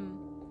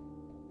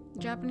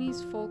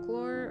Japanese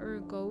folklore or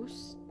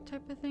ghost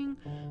type of thing,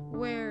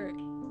 where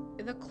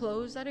the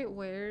clothes that it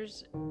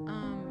wears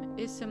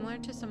is similar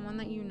to someone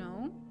that you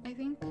know, I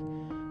think,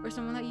 or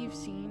someone that you've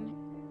seen,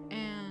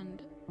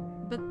 and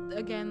but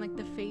again, like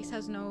the face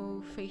has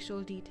no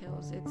facial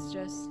details. It's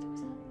just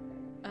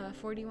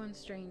 41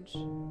 Strange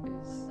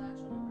is,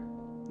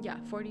 yeah,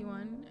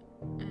 41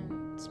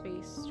 and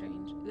space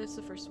strange. That's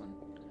the first one.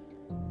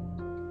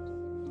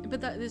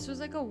 But this was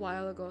like a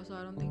while ago, so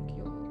I don't think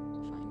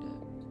you'll find it.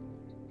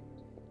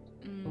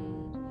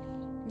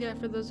 Yeah,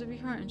 for those of you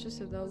who are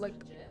interested though,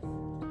 like,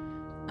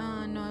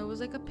 no, it was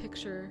like a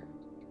picture.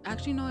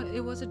 Actually, no, it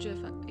was a GIF.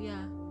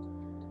 Yeah.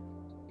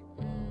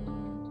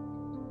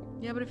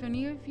 Yeah, but if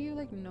any of you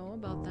like know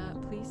about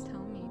that, please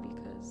tell me,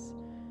 because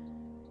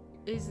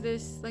is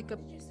this like a?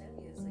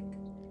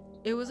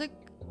 It was like,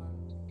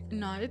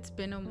 no, it's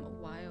been a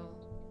while.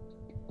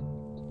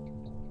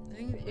 I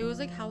think it was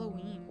like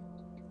Halloween.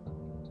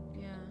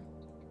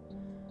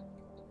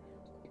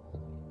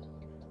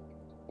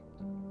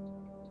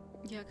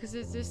 Yeah, cause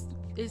is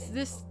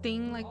this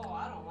thing like? Oh,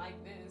 I don't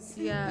like this.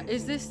 Yeah,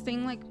 is this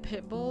thing like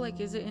Pitbull? Like,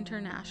 is it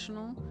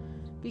international?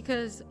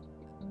 Because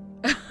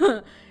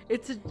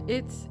it's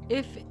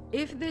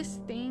if this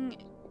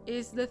thing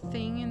is the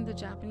thing in the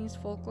Japanese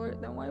folklore,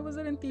 then why was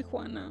it in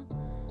Tijuana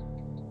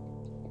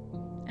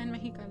and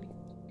Mexicali?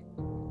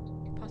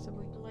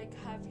 Possibly. Like,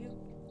 have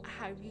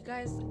you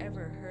guys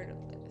ever heard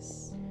of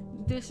this?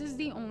 This is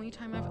the only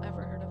time I've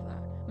ever heard of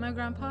that. My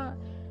grandpa,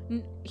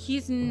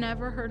 he's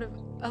never heard of.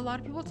 A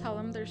lot of people tell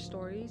him their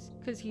stories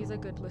because he's a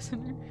good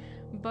listener,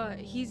 but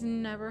he's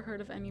never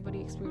heard of anybody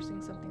experiencing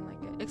something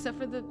like it, except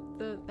for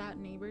that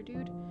neighbor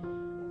dude.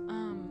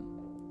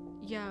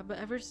 Yeah, but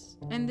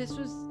and this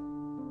was,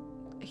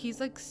 he's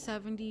like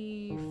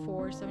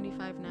 74,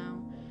 75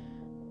 now.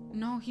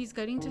 No, he's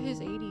getting to his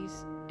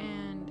 80s,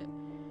 and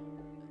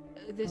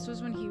this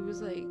was when he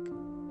was like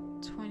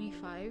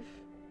 25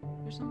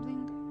 or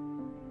something,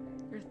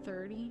 or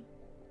 30.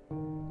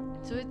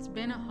 So it's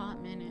been a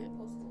hot minute.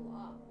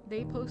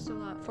 They post a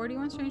lot.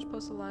 41 Strange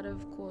posts a lot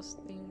of cool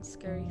things,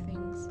 scary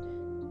things,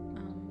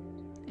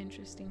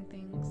 interesting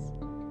things.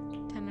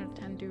 10 out of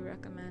 10 do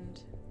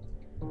recommend.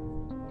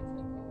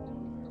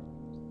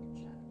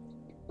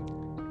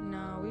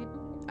 No,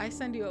 I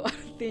send you a lot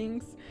of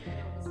things.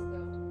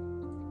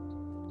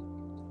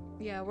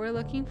 Yeah, we're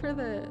looking for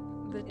the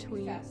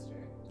tweet.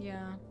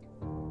 Yeah.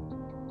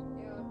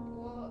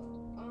 Well,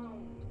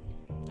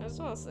 I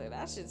just want to say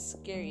that shit's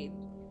scary.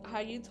 How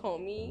you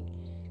told me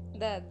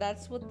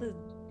that's what the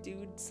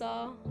dude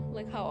saw,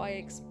 like how I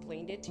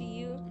explained it to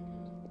you.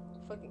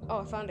 Fucking, oh,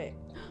 I found it.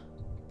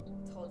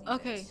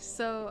 Okay,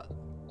 so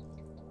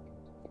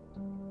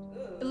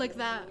like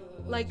that.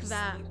 Looking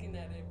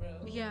at it, bro.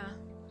 Yeah.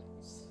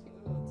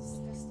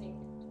 Disgusting.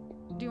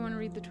 Do you want to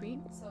read the tweet?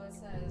 So it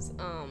says,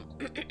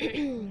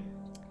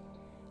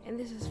 and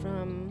this is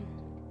from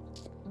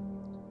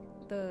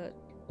the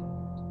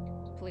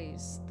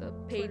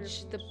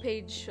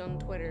page on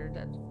Twitter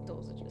that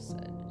Doza just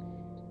said.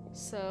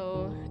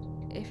 So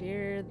if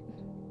you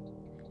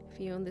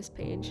own this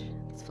page,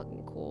 that's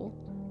fucking cool.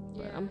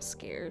 But Yeah. I'm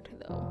scared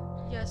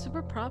though. Yeah,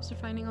 super props for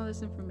finding all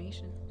this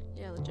information.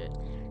 Yeah, legit.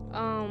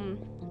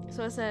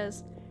 So it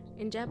says,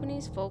 in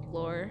Japanese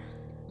folklore,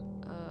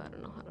 I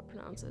don't know how to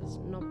pronounce this,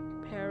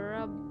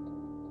 Noperabo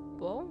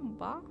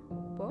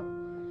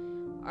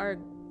are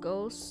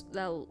ghosts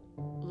that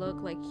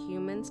look like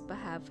humans but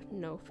have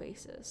no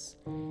faces.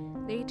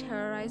 They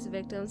terrorize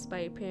victims by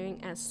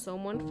appearing as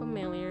someone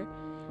familiar,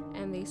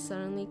 and they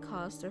suddenly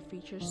cause their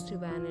features to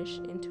vanish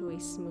into a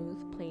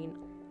smooth plane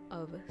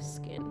of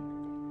skin.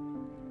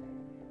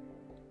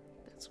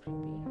 That's creepy.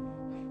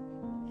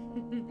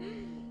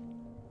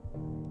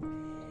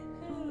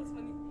 That's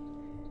funny.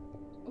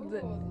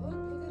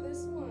 Look at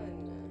this one.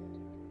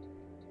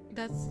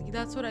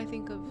 That's what I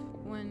think of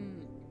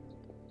when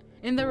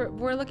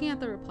we're looking at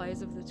the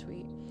replies of the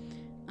tweet,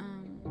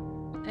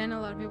 and a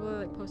lot of people are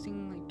like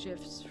posting like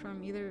gifs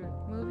from either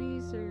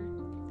movies or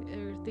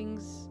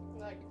things.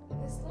 Like,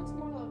 this looks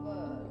more of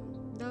a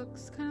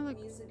Looks kind of like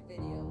music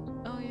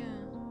video. Oh yeah,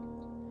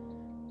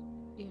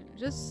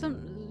 just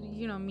some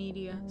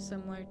media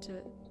similar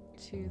to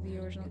the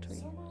original tweet.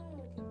 So much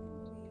like a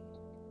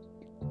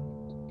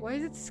movie. Why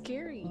is it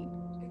scary?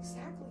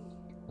 Exactly.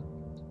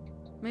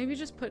 Maybe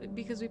just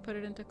because we put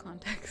it into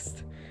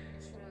context.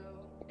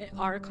 True.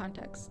 Our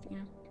context, Yeah.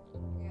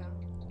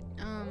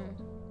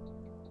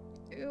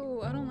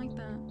 Ew, I don't like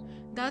that.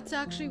 That's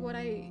actually what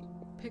I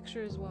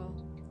picture as well.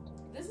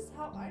 This is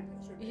how I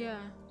pictured it. Yeah.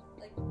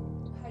 Like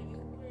how you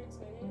were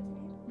explaining it to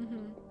me.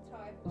 Mhm. That's how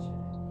I pictured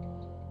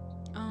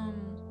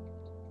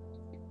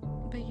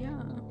it. But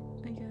yeah,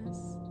 I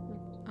guess.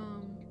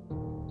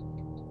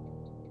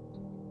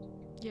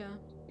 Yeah.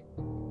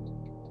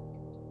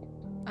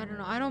 I don't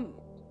know. I don't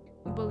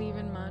believe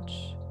in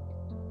much.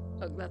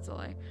 Oh, that's a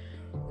lie.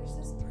 There's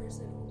this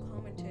person who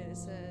commented and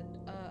said,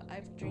 I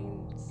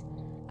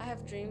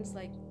have dreams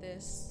like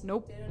this.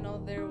 Nope. Didn't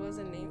know there was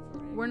a name for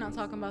it. We're not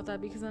talking about that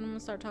because then I'm gonna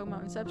start talking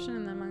about Inception,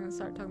 and then I'm gonna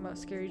start talking about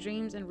scary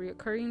dreams and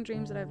reoccurring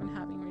dreams that I've been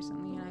having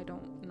recently, and I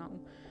don't know.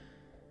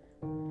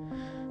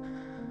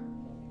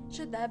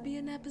 Should that be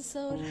an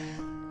episode?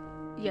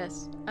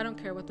 Yes, I don't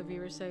care what the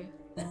viewers say.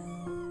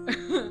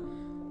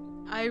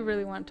 I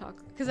really want to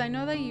talk because I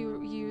know that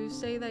you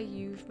say that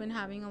you've been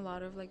having a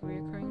lot of like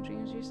reoccurring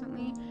dreams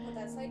recently. But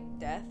that's like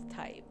death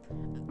type.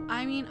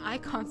 I mean, I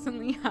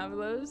constantly have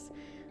those.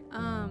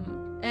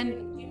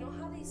 And you know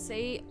how they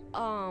say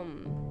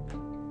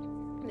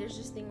there's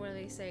this thing where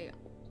they say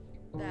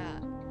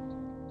that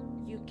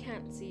you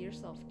can't see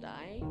yourself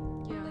die.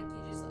 yeah, Like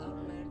you just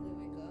automatically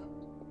wake up.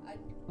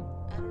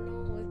 I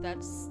don't know if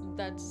that's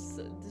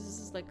this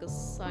is like a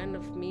sign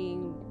of me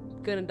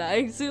gonna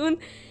die soon,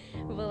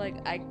 but like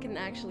I can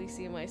actually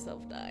see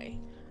myself die.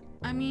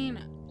 I mean,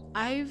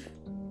 I've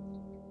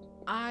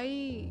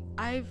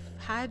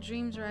had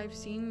dreams where I've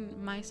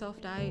seen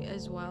myself die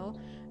as well.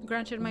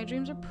 Granted, my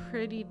dreams are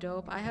pretty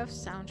dope. I have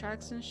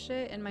soundtracks and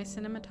shit, and my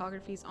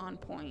cinematography's on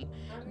point.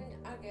 I mean,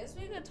 I guess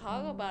we could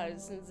talk about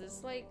it since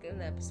it's like an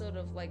episode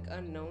of like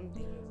unknown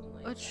things. And,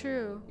 like, Oh,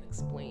 true.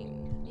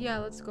 explain. Yeah,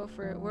 let's go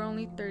for it. We're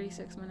only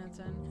 36 minutes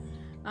in.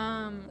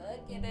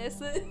 Fuck it, is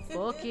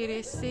Fuck it,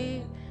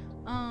 ese.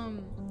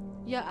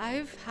 Yeah,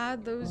 I've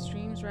had those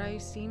dreams where I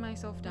see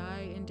myself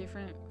die in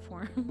different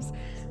forms. Does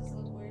this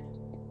look weird?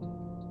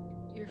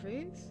 Your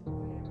face?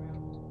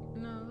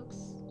 No, it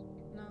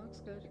looks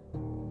good.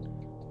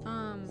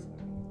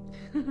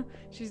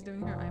 She's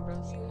doing her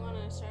eyebrows. Do you want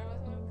to start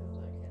with one?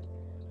 Cause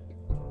I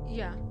can't.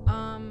 Yeah.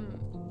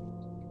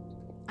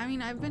 I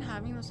mean, I've been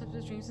having those types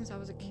of dreams since I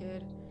was a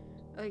kid.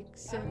 Like,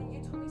 I mean,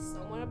 you told me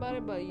somewhat about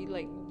it, but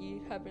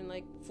you haven't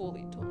like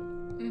fully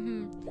told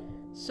me.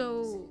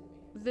 So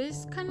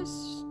this kind of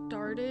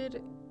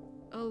started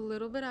a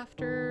little bit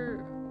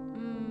after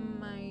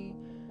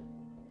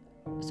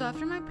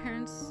after my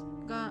parents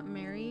got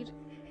married.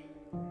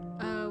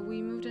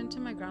 We moved into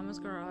my grandma's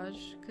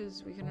garage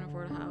because we couldn't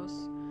afford a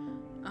house.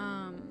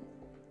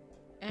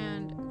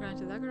 And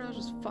granted, that garage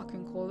was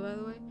fucking cold, by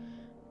the way.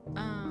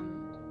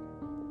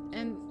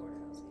 And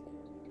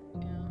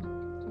yeah,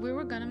 we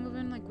were gonna move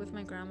in like with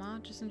my grandma,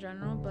 just in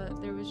general,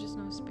 but there was just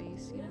no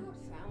space. We You don't know?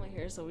 have family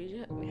here, so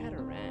we had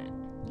a rent.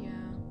 Yeah,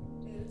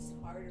 It's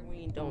harder when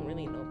you don't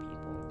really know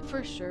people.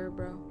 for sure,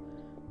 bro.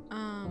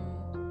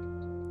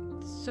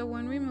 So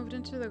when we moved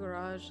into the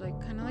garage, like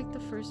kind of like the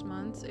first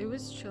months, it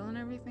was chill and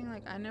everything.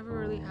 Like I never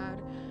really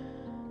had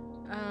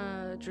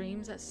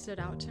dreams that stood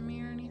out to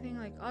me or anything.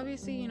 Like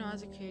obviously, you know,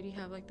 as a kid you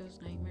have like those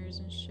nightmares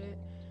and shit,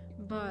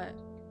 but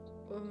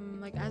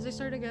like as I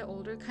started to get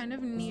older, kind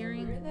of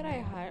nearing, Remember that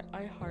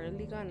I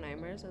hardly got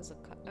nightmares as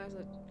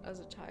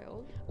a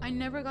child. I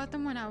never got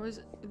them when I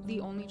was the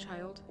only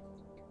child.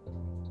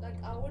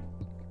 Like I would,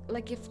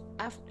 like if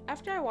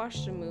after I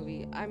watched the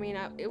movie, I mean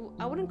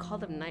I wouldn't call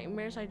them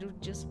nightmares. I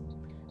would just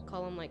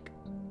call them like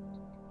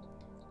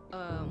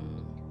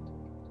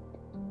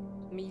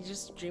me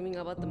just dreaming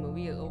about the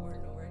movie over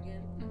and over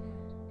again.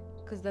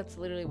 Cause that's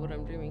literally what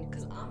I'm dreaming.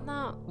 Cause I'm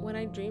not when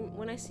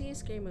I see a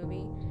scary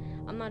movie,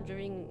 I'm not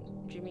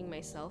dreaming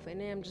myself in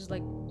it. I'm just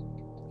like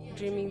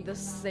dreaming the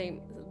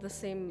same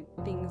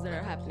things that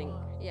are happening.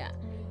 Yeah,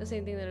 the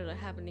same thing that are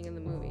happening in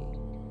the movie.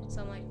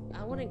 So I'm like,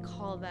 I wouldn't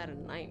call that a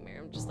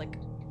nightmare. I'm just like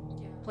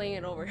playing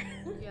it over.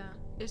 Yeah,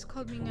 it's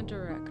called being a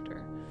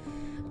director.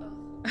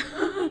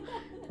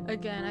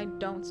 Again, I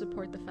don't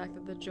support the fact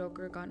that the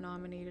Joker got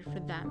nominated for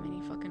that many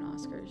fucking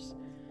Oscars.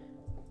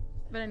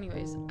 But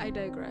anyways, I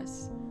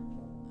digress.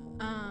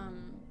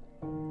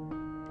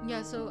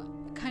 Yeah, so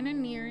kind of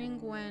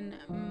nearing when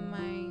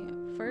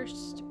my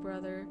first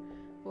brother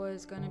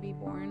was gonna be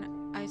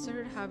born, I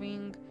started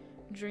having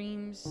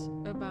dreams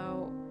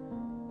about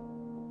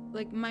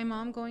like my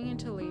mom going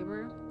into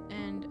labor,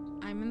 and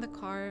I'm in the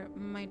car,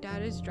 my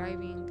dad is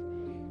driving.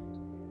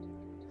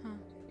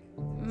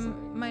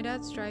 My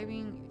dad's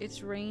driving,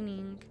 it's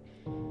raining,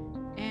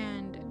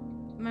 and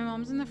my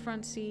mom's in the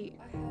front seat.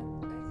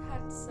 I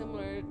had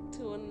similar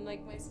to when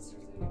like my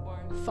sister's gonna be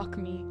born. Fuck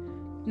me.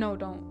 No,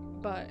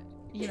 don't. But,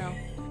 you know.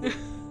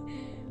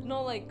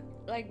 No, like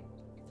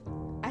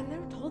I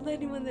never told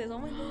anyone this. Oh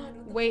my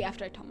god. Way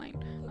after I told mine.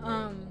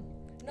 Okay.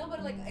 No,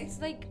 but like it's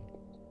like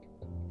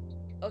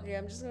okay,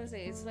 I'm just gonna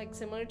say it's like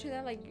similar to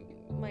that. Like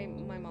my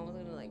mom was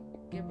gonna like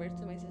give birth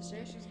to my sister.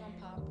 Yeah, she's gonna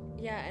pop.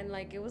 Yeah, and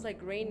like it was like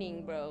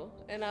raining, bro.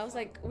 And I was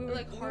like, we were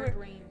Like hard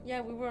rain.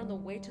 Yeah, we were on the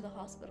way to the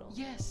hospital.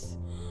 Yes.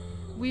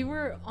 We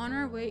were on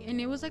our way,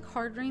 and it was like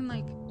hard rain.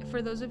 Like,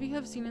 for those of you who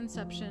have seen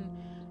Inception,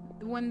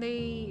 when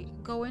they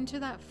go into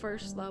that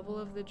first level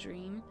of the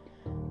dream,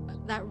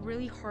 that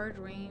really hard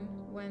rain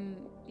when,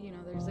 you know,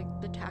 there's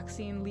like the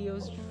taxi and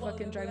Leo's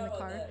fucking driving the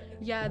car.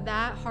 Yeah,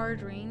 that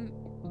hard rain,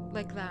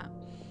 like that.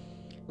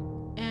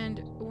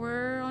 And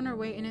we're on our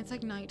way, and it's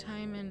like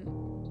nighttime,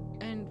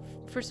 and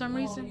for some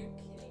reason. You're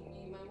kidding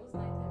me. Mine was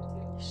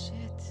nighttime too.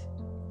 Shit.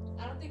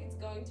 I don't think it's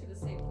going to the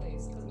same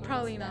place because mine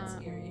Probably was not.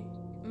 that scary.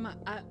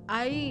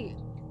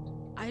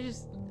 I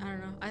just, I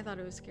don't know. I thought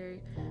it was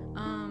scary.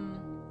 I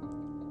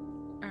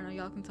don't know.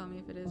 Y'all can tell me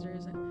if it is or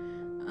isn't.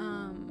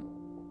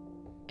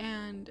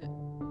 And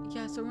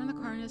yeah, so we're in the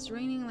car and it's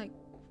raining like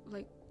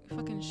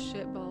fucking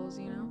shit balls,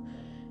 you know?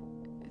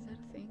 Is that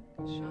a thing?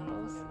 Shit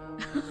balls.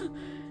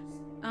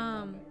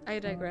 I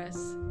digress.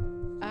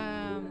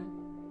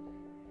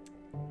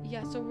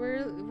 Yeah, so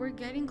we're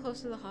getting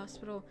close to the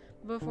hospital.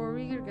 Before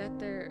we could get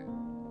there,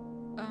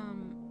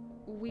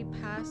 we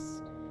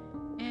pass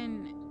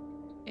an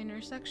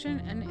intersection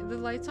and the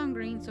light's on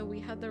green, so we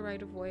had the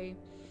right of way,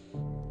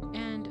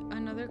 and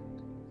another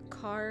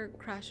car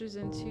crashes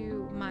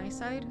into my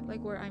side,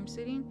 like where I'm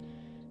sitting,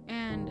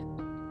 and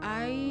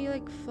I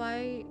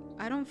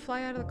don't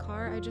fly out of the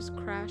car, I just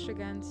crash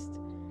against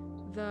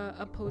the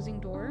opposing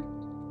door,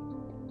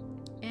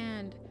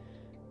 and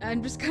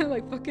I'm just kind of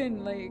like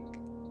fucking like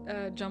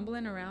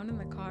jumbling around in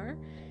the car,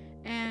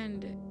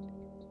 and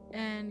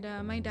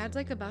my dad's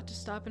like about to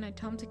stop, and I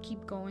tell him to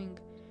keep going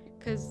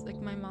because like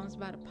my mom's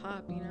about to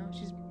pop, you know,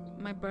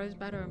 my brother's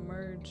about to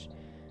emerge,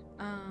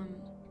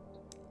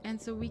 and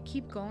so we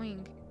keep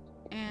going,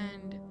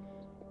 and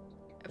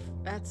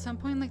at some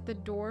point like the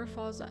door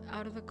falls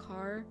out of the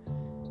car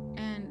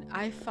and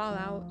I fall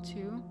out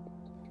too,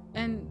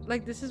 and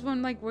like this is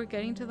when like we're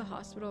getting to the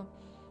hospital,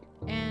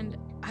 and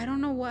I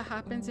don't know what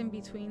happens in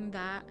between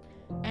that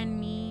and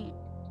me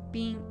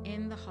being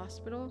in the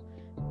hospital,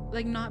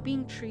 like not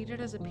being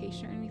treated as a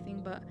patient or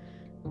anything, but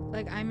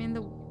like I'm in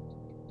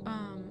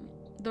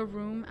the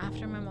room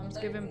after my mom's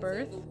given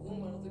birth.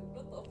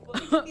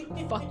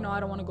 Fuck no,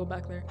 I don't want to go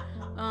back there.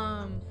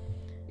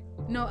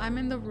 No, I'm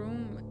in the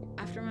room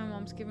after my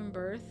mom's given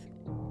birth,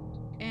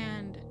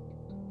 and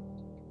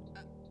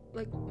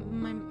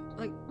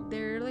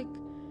they're like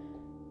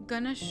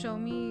gonna show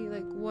me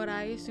like what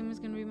I assume is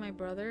gonna be my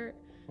brother,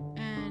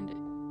 and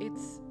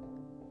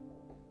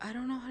I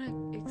don't know how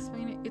to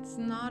explain it. It's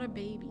not a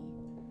baby.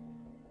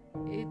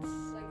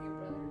 It's like your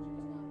brother,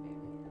 just not a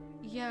baby.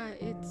 Yeah,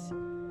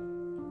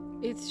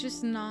 it's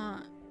just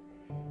not.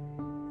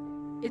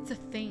 It's a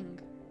thing.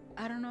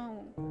 I don't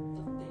know.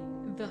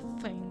 The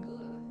thing. Good.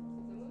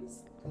 The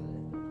movie's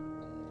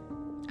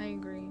good. I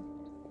agree.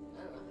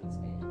 I don't know how to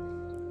explain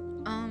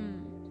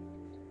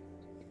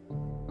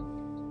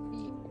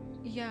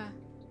it. Yeah.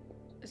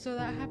 So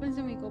that happens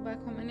and we go back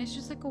home, and it's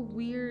just like a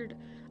weird.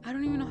 I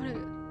don't even know how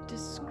to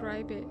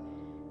describe it.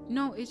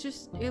 No, it's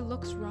just, it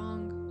looks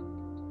wrong.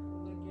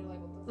 You're like,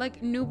 what the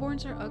Like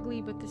newborns are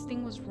ugly, but this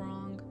thing was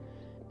wrong,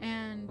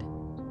 and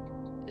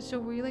so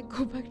we like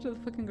go back to the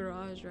fucking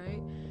garage,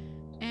 right?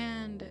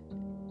 And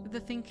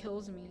the thing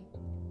kills me.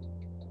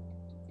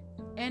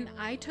 And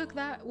I took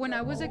that when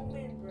I was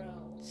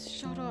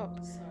Shut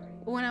up. Sorry.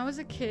 When I was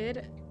a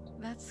kid,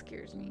 that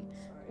scares me.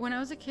 Sorry. When I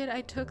was a kid,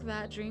 I took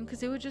that dream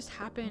because it would just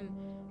happen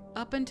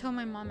up until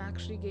my mom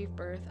actually gave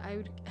birth. I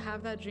would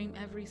have that dream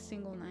every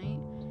single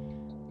night,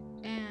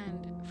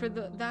 and for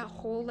that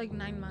whole like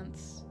 9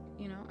 months,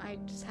 you know, I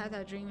just had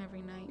that dream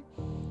every night,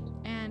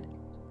 and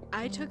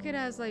I took it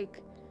as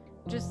like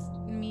just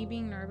me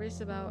being nervous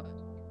about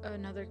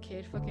another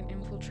kid fucking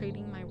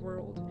infiltrating my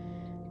world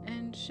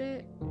and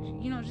shit,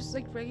 you know, just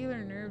like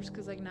regular nerves,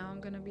 because like now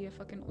I'm gonna be a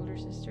fucking older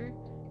sister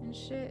and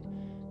shit,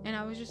 and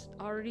I was just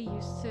already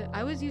used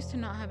to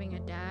not having a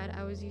dad.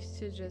 I was used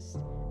to just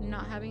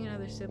not having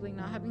another sibling,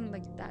 not having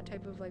like that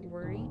type of like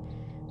worry,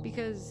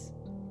 because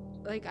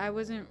like I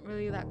wasn't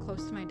really that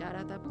close to my dad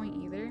at that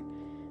point either.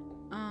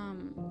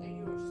 And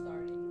you were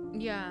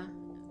starting. Yeah,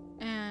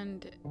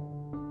 and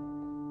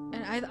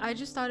I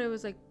just thought it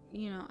was like,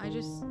 you know, I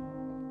just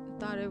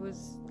thought it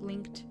was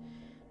linked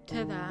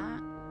to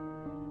that,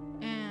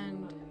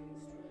 and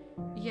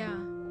yeah,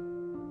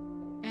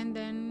 and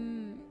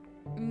then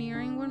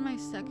nearing when my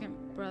second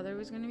brother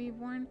was gonna be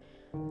born,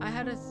 I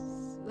had a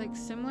like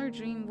similar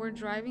dream. We're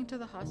driving to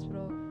the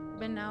hospital,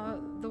 but now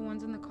the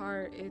ones in the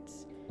car,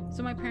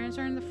 so my parents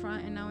are in the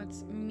front, and now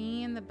it's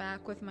me in the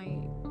back with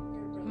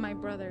my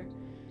brother.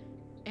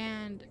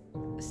 And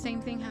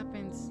same thing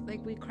happens.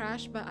 Like we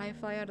crash, but I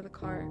fly out of the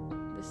car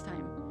this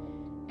time.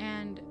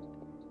 And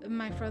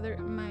my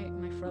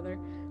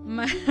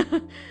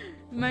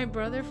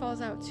brother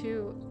falls out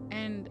too.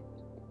 And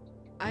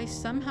I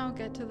somehow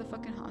get to the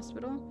fucking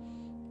hospital,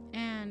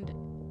 and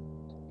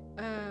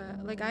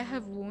like I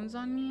have wounds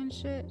on me and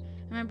shit.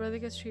 And my brother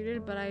gets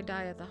treated, but I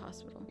die at the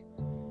hospital.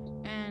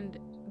 And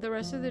the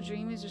rest of the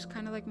dream is just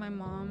kind of like my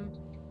mom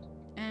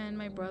and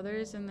my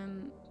brothers. And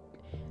then,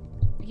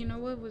 you know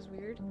what was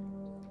weird?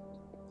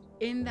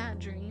 In that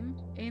dream,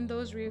 in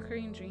those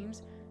reoccurring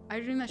dreams, I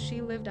dreamed that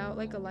she lived out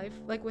like a life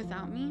like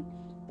without me,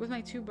 with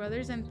my 2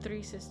 brothers and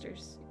 3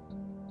 sisters.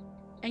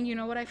 And you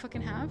know what I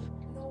fucking have?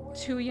 No way.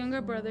 2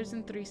 younger brothers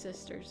and 3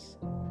 sisters.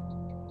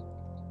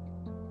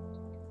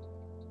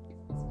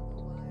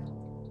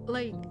 Wild.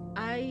 Like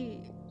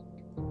I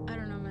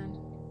don't know, man.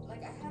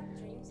 Like I have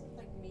dreams of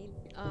like me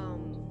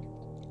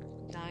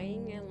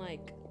dying and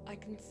like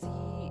can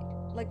see,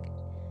 like,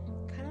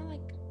 kind of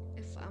like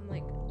if I'm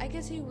like, I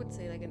guess you would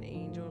say like an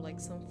angel, like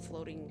some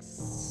floating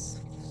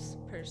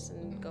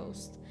person,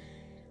 ghost.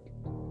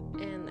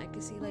 And I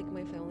can see like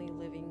my family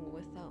living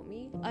without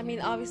me. I mean,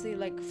 obviously,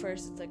 like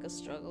first it's like a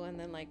struggle, and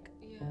then like,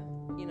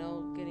 you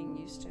know, getting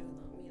used to me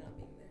not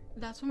being there.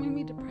 That's what made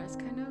me depressed,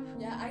 kind of.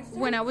 Yeah,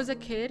 when I was a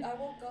kid, I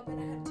woke up and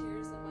I had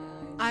tears in my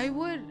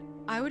eyes.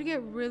 I would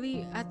get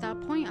really, at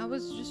that point I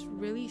was just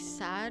really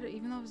sad,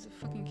 even though I was a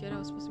fucking kid. I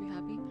was supposed to be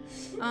happy,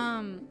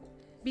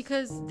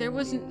 because there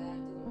was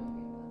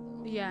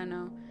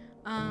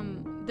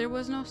there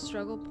was no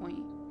struggle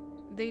point.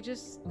 They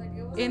just, like,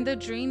 in the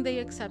dream they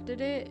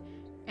accepted it,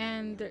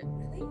 and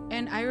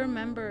and I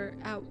remember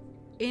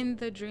in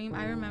the dream,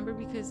 I remember,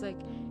 because like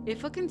it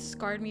fucking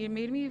scarred me. It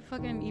made me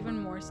fucking even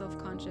more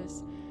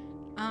self-conscious.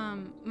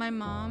 My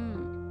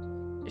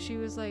mom, she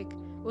was like,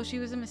 well, she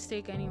was a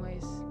mistake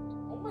anyways.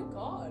 Oh my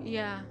god.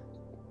 Yeah.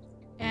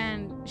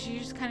 And she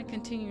just kind of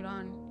continued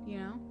on, you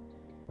know?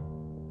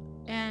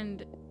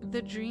 And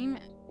the dream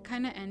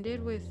kind of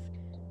ended with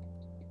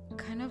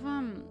kind of,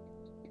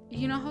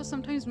 you know how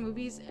sometimes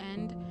movies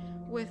end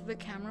with the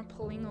camera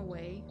pulling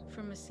away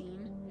from a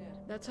scene? Yeah.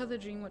 That's how the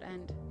dream would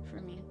end for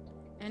me.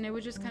 And it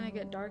would just kind of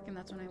get dark, and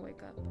that's when I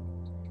wake up.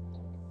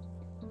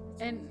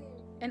 And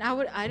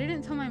I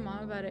didn't tell my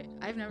mom about it.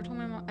 I've never told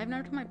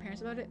my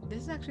parents about it.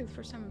 This is actually the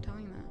first time I'm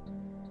telling that.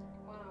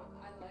 Wow,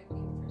 I like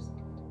being the first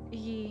one.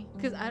 Yeah,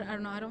 because I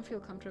don't know, I don't feel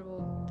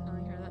comfortable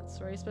telling her that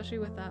story, especially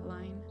with that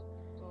line.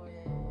 Oh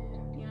yeah.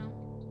 You know?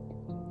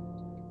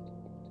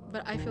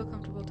 But I feel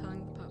comfortable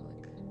telling the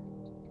public.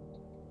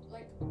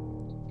 Like,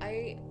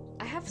 I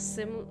have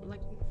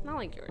like, not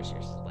like yours.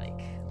 Yours is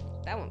like,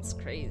 that one's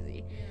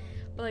crazy.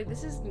 But like,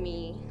 this is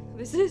me.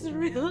 This is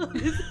real.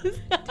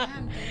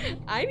 Damn,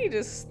 dude. I need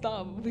to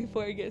stop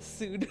before I get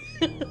sued.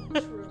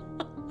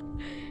 True.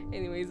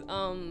 Anyways,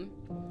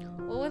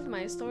 well, with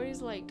my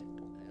stories, like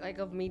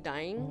of me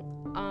dying,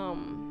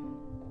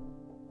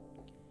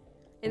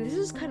 and this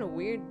is kind of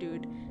weird,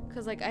 dude,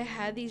 cause like I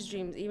had these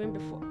dreams even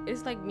before.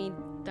 It's like me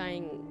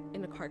dying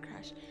in a car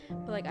crash,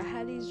 but like I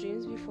had these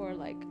dreams before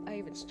like I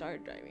even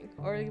started driving,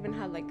 or even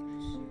had like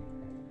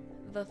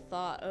the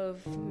thought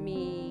of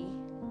me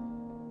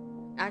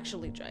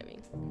actually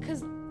driving.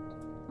 Cause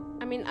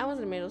I mean, I was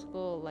in middle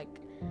school,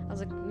 like I was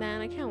like,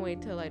 man, I can't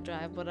wait till I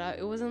drive, but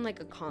it wasn't like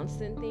a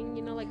constant thing,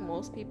 you know, like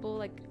most people,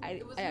 like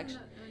I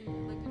actually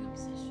like an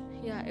obsession.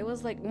 Yeah, it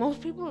was like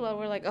most people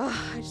were like,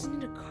 oh, I just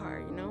need a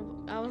car, you know.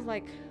 I was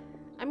like,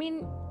 I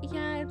mean,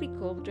 yeah, it'd be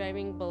cool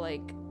driving, but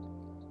like,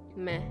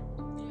 meh.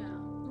 Yeah.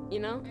 You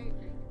know? I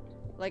agree.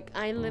 Like,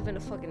 I live in a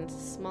fucking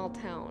small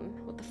town.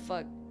 What the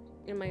fuck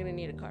am I gonna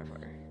need a car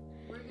for?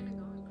 We're gonna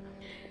go and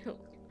cry.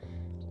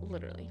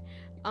 Literally.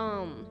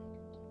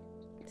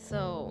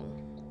 So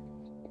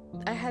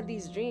I had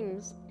these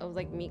dreams of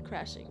like me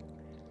crashing.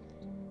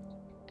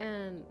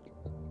 And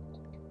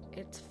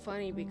it's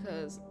funny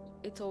because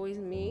it's always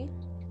me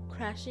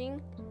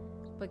crashing,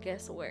 but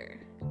guess where?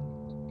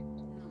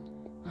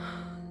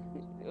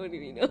 What do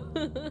you know? I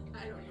don't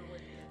know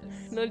what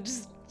it is. No,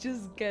 just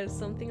guess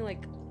something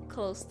like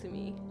close to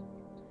me,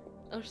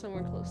 or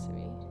somewhere close to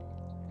me.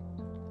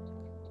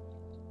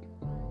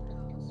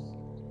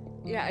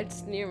 Yeah,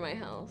 it's near my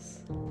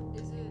house.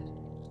 Is it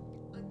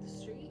like the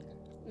street?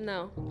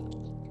 No,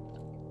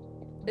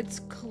 it's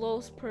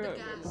close per. The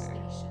gas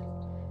station.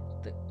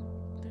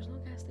 There's no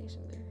gas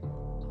station there.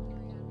 Oh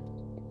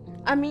my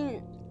god. I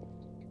mean,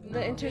 No,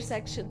 the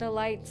intersection, the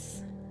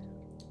lights.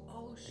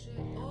 Oh shit.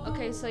 Oh.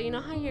 Okay, so you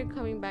know how you're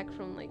coming back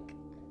from like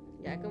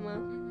Yakima,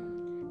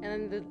 Mhm.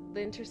 and then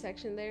the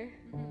intersection there,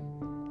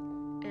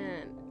 Mhm.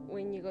 and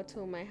when you go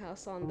to my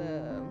house on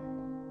the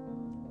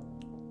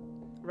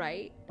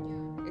right,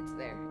 Yeah. it's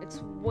there.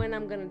 It's when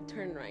I'm gonna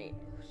turn right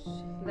Oh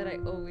shit. that I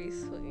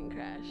always fucking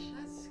crash.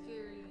 That's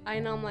scary. I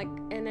know, I'm like,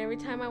 and every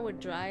time I would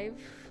drive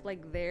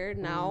like there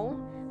now,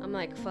 I'm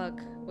like, fuck,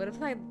 what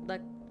if I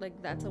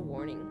like that's a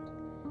warning?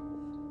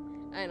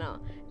 I know.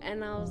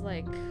 And I was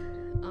like,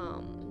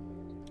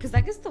 cause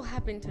that could still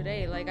happen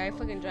today. Like I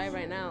fucking drive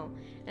right now,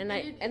 and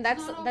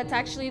that's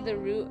actually the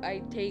route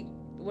I take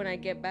when I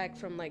get back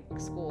from like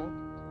school.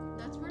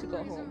 That's part to of the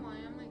go reason home. why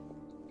I'm like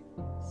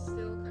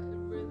still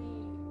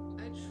really,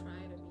 I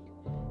try to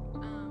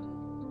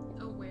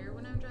be aware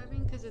when I'm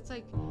driving, because it's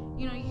like,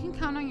 you know, you can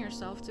count on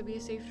yourself to be a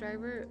safe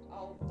driver,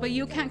 but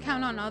you can't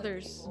count on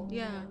others.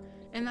 Yeah.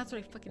 And that's what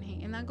I fucking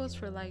hate. And that goes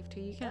for life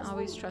too. You can't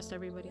always trust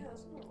everybody.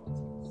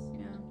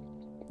 Yeah.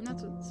 And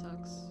that's what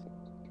sucks.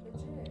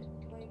 Legit.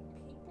 Like,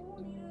 people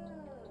need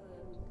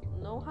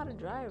to know how to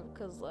drive,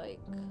 cause like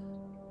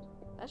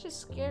that's just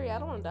scary. I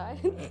don't want to die.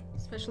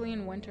 Especially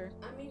in winter.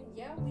 I mean,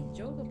 yeah, we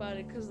joke about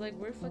it, cause like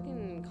we're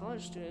fucking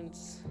college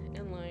students,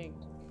 and like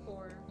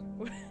Poor.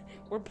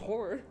 we're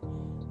poor,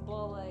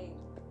 but like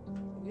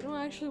we don't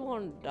actually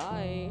want to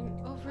die.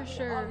 Oh, for I mean,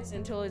 sure. obviously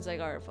until it's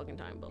like our fucking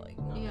time, but like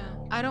no. Yeah.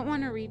 I don't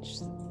want to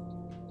reach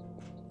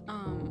I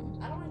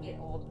don't want to get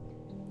old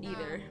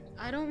either.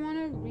 I don't want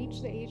to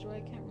reach the age where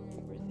I can't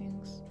remember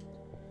things.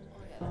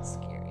 Oh yeah, that's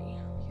scary.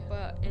 Yeah.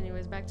 But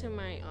anyways, back to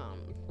my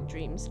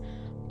dreams.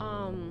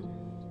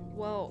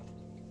 Well,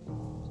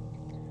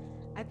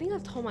 I think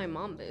I've told my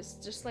mom this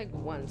just like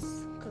once,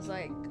 cause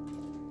like,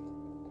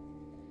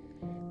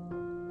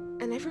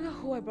 and I forgot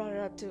who I brought it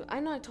up to.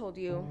 I know I told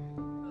you,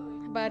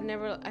 but I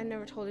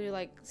never told you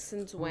like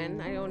since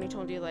when. I only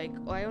told you like,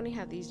 oh, I only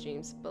have these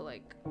dreams, but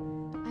like, I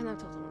know I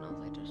told someone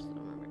else. I just don't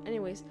remember.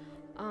 Anyways,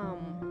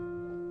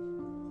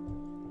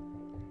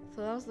 so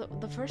that was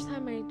the first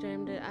time I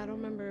dreamed it. I don't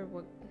remember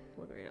what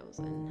grade I was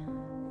in,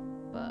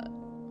 but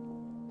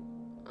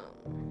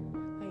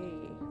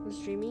I was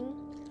dreaming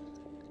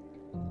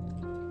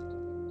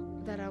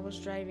that I was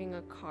driving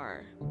a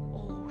car.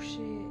 Oh shit.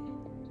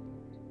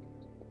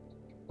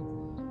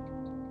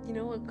 You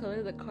know what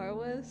color the car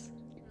was?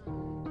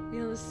 You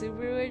know the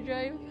Subaru I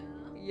drive?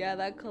 Yeah,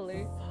 that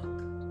color.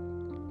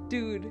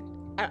 Dude,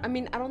 I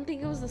mean, I don't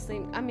think it was the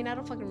same. I mean, I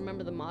don't fucking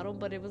remember the model,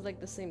 but it was like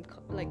the same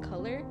like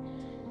color.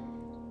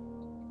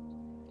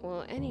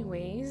 Well,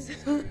 anyways.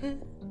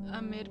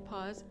 A mid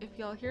pause. If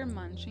y'all hear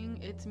munching,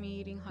 it's me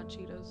eating hot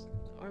Cheetos.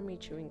 Or me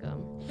chewing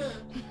gum.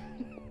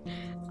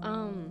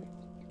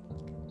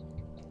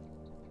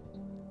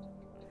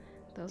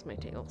 That was my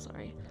tail,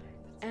 sorry.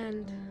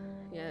 And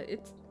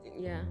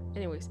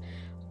anyways.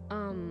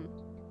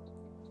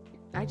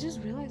 I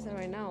just realized that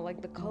right now,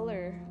 like the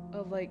color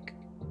of like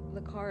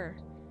the car.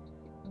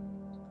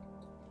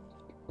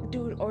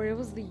 Dude, or it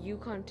was the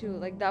Yukon too.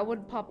 Like that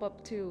would pop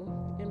up too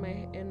in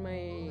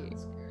my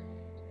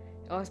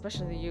oh,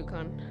 especially the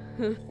Yukon.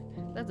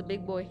 That's a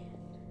big boy.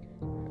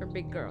 Or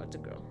big girl. It's a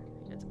girl.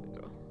 Yeah, it's a big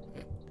girl.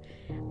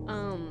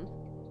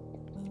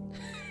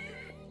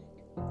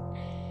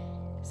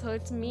 So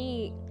it's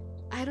me.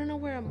 I don't know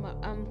where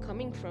I'm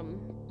coming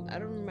from. I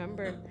don't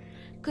remember.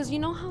 Cause you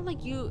know how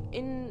like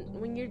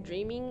when you're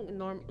dreaming,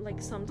 like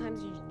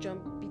sometimes you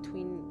jump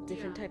between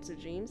different types of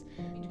dreams.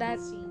 That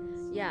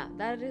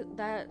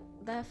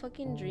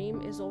fucking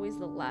dream is always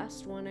the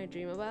last one I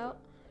dream about.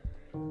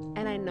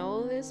 And I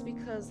know this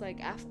because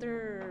like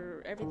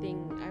after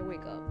everything I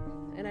wake up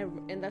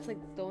and that's like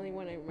the only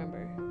one I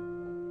remember.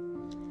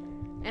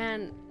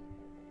 And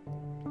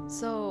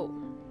so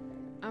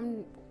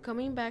I'm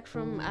coming back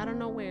from I don't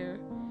know where.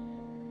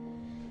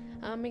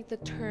 I'll make the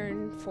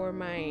turn for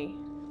my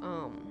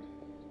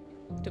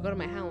to go to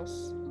my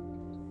house.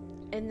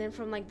 And then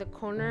from like the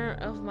corner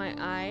of my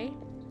eye,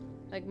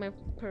 like my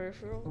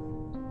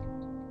peripheral,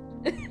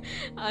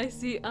 I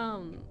see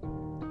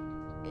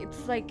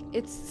it's like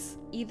it's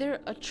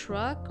either a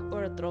truck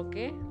or a troque,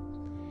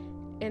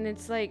 and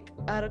it's like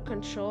out of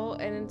control,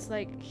 and it's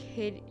like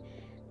hit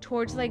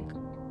towards like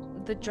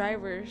the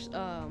driver's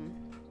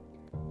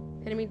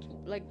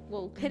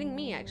hitting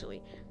me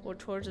actually, or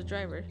towards the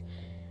driver.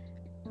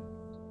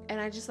 And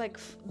I just like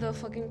the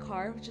fucking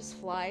car just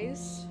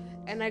flies,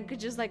 and I could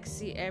just like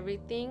see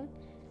everything,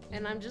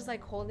 and I'm just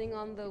like holding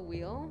on the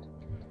wheel,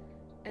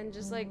 and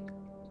just like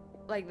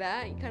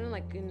that, kind of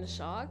like in the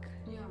shock.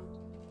 Yeah.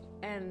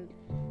 And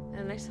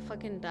I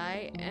fucking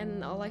die,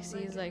 and all I see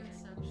is like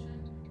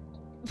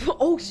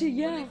oh shit,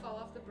 yeah. When they fall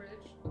off the bridge.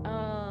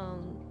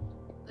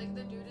 Like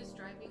the dude is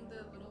driving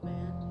the little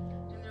van,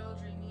 and they're all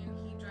dreaming, and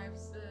he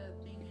drives the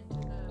thing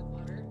into the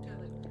water to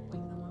like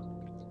wake them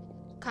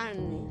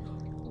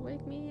up.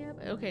 Wake me up.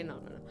 Okay, no.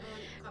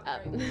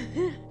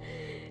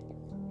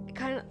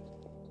 Kind of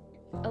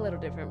a little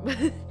different,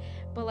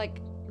 but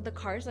like the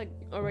car's like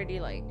already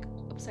like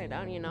upside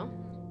down, you know,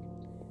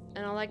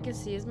 and all I can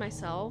see is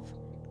myself,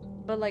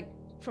 but like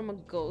from a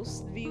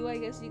ghost view, I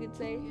guess you could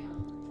say. Yeah.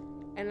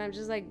 And I'm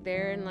just like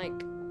there, and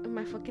like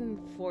my fucking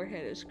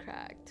forehead is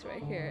cracked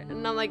right here,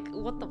 and I'm like,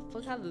 what the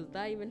fuck? How does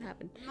that even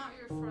happen? Not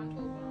your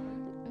frontal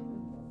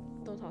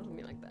bone. Don't talk to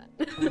me like that.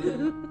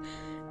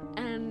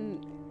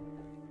 and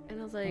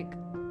I was like,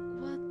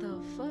 what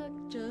the fuck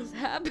just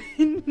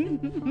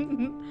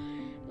happened?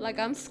 Like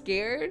I'm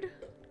scared.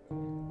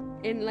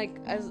 In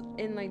like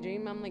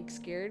dream, I'm like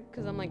scared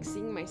because I'm like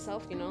seeing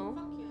myself, you know.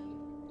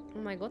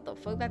 I'm like, what the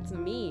fuck? That's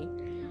me.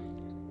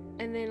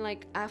 And then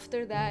like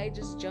after that, it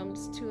just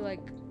jumps to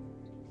like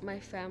my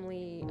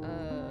family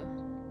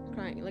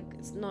crying. Like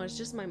it's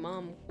just my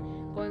mom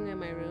going in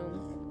my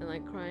room and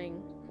like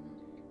crying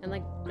and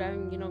like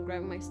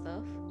grabbing my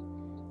stuff.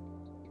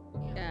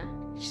 Yeah,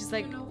 she's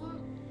like.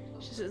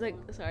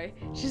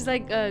 She's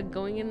like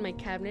going in my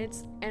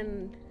cabinets,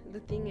 and the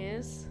thing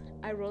is,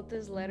 I wrote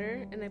this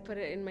letter and I put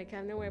it in my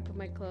cabinet where I put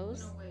my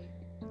clothes. No way.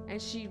 And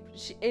she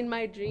in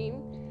my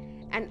dream,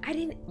 and I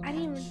didn't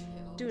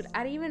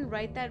even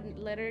write that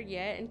letter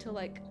yet until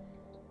like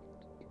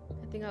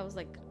I think it was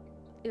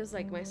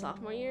like my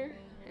sophomore year,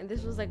 and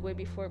this was like way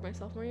before my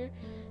sophomore year.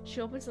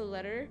 She opens the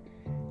letter,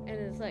 and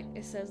it's like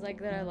it says like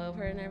that I love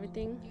her and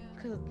everything,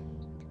 cause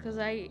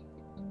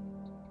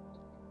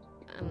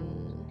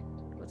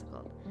what's it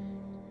called?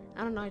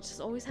 I don't know. I just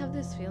always have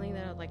this feeling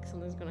that like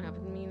something's gonna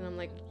happen to me, and I'm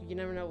like, you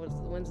never know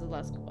when's the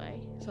last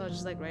goodbye. So I'll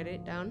just like write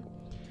it down.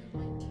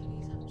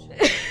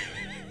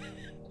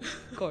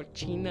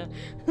 Cochina.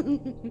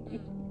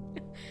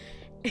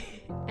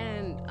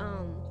 And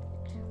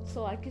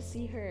so I could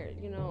see her,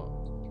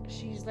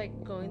 she's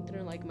like going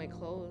through like my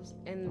clothes,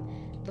 and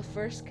the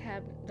first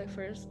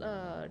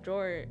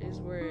drawer is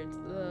where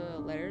the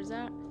letters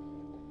at,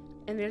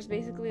 and there's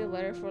basically a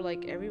letter for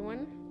like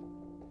everyone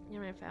in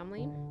my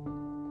family.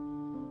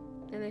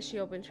 And then she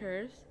opened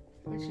hers,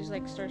 and she's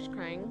like starts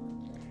crying,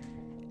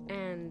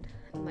 and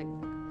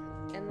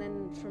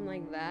then from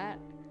like that,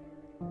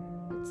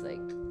 it's like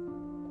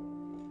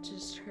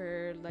just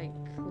her like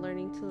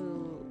learning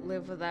to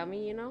live without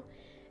me, you know.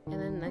 And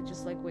then I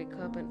just like wake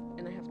up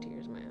and I have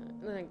tears in my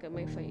like on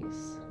my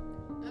face.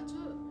 That's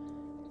what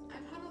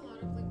I've had a lot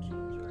of like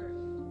dreams where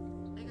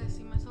like I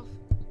see myself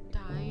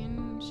die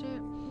and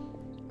shit,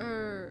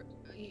 or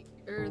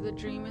the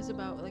dream is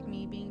about like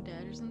me being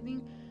dead or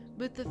something.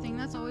 But the thing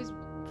that's always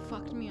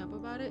fucked me up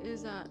about it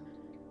is that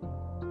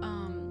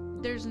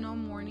there's no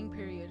mourning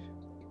period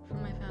for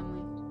my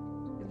family.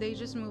 They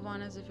just move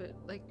on as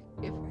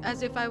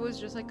if I was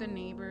just like a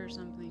neighbor or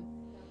something,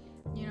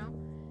 you know.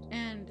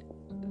 And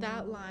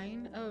that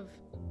line of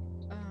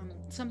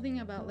something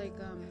about like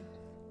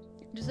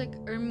just like,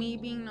 or me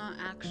being not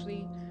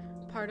actually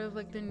part of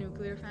like the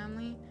nuclear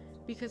family,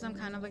 because I'm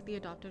kind of like the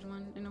adopted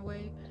one in a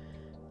way.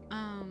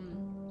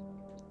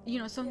 You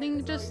know, something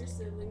yeah, just all your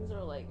siblings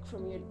are like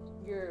from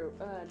your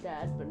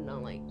dad, but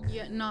not like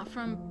not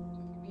from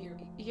your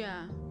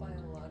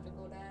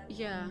biological dad.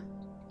 Yeah,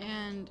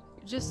 and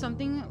just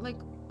something like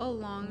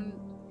along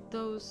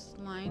those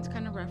lines,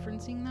 kind of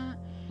referencing that,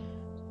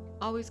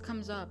 always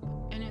comes up.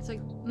 And it's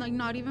like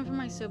not even for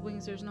my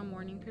siblings there's no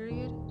mourning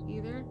period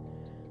either.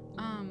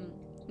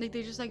 Like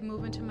they just like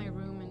move into my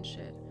room and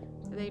shit.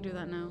 They do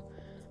that now.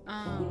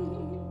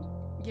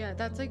 Yeah,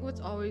 that's like what's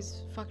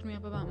always fucked me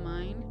up about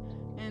mine.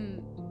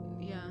 And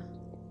yeah,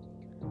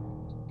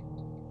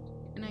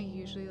 and I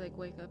usually like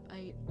wake up,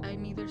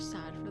 I'm either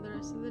sad for the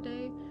rest of the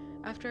day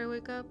after I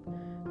wake up,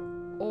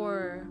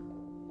 or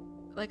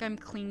like I'm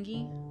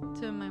clingy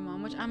to my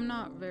mom, which I'm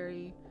not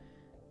very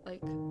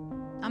like,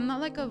 I'm not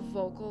like a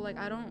vocal, like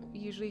I don't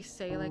usually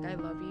say like I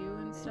love you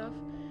and stuff.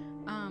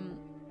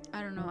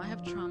 I don't know, I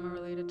have trauma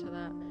related to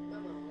that. My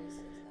mom always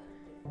says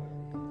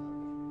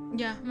that.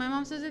 Yeah, my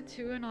mom says it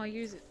too, and I'll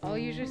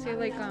usually say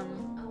like I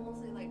won't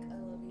say like I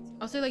love you too.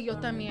 I'll say like yo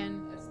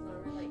también. It's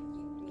not really like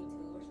me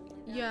too or something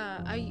like that.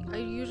 Yeah, I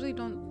usually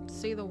don't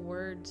say the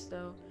words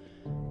though.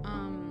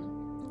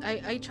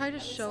 I try to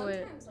show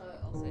it. Sometimes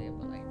I'll say it,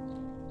 but like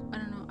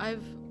I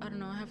don't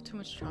know, I have too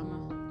much trauma,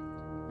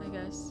 I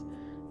guess.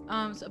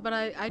 But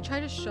I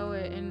try to show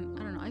it, and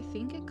I don't know, I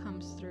think it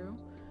comes through,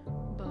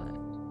 but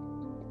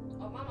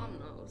oh, my mom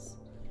knows.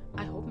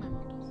 I hope my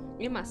mom does.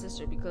 And my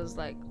sister, because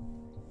like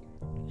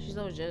she's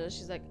always jealous.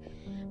 She's like,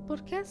 ¿por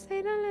qué a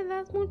Zaira le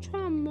das mucho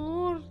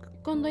amor?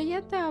 Cuando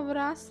ella te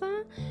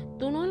abraza,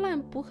 tú no la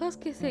empujas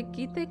que se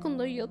quite. Y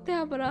cuando yo te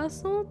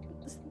abrazo,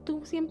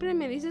 tú siempre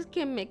me dices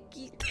que me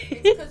quite.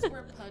 It's because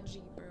we're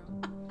pudgy, bro.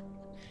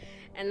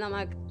 And I'm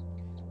like,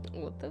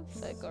 what the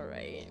fuck,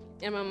 alright.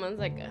 And my mom's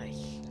like, ay.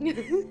 My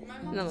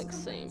mom And I'm just like,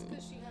 same. complains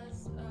because she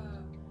has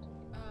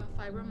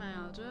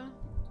fibromyalgia.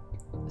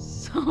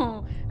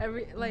 So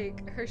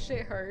her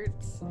shit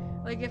hurts.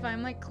 Like if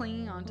I'm like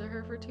clinging onto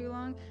her for too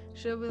long,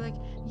 she'll be like,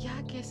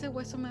 "Ya que ese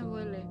hueso me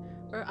duele,"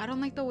 or "I don't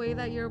like the way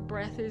that your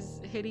breath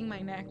is hitting my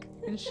neck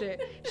and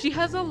shit." She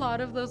has a lot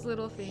of those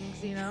little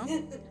things, you know.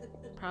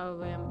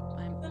 Probably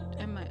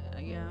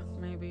yeah,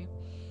 maybe.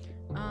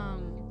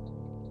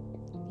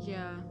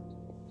 Yeah.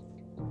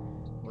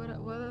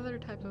 What other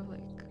type of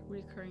like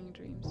recurring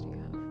dreams do you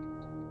have?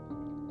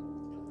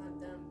 I'm not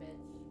done,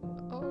 bitch.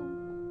 Oh.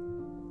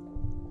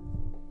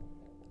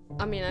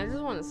 I mean, I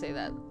just want to say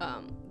that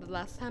the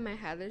last time I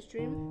had this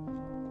dream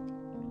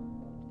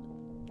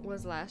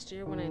was last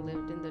year when I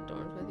lived in the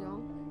dorms with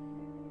y'all.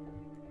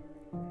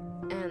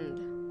 And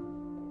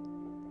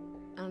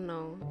I don't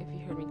know if you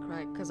heard me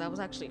cry, because I was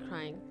actually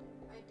crying.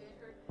 I did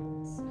hear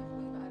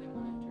sniffling, but I didn't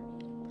want to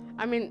intervene.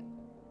 I mean,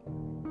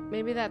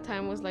 maybe that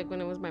time was like when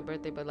it was my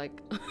birthday, but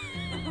like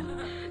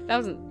that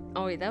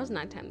was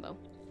nighttime though.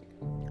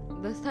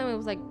 This time it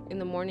was like in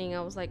the morning.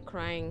 I was like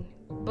crying,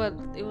 but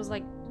it was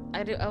like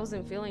I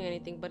wasn't feeling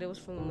anything, but it was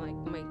from like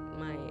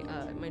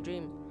my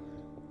dream,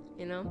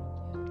 you know.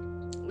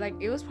 Like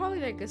it was probably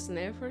like a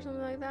sniff or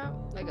something like that,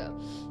 like a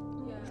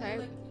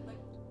type. Like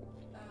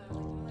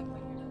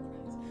when you're done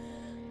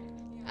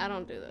crying. I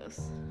don't do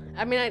this.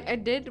 I mean, I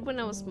did when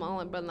I was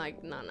smaller, but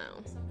like not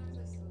now. Sometimes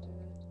I still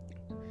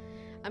do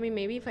it. I mean,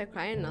 maybe if I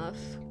cry enough,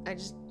 I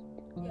just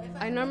Yeah, if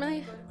I normally.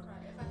 If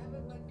I have a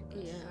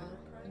good Yeah. shower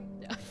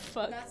cry,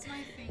 Fuck. that's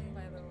my thing,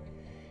 by the way.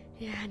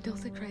 Yeah,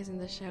 Dulce cries in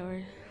the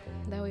shower.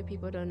 That way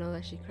people don't know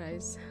that she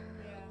cries.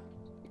 Yeah,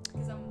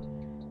 because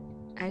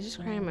I just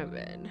cry in my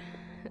bed.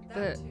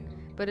 that too.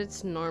 But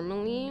it's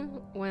normally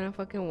when I'm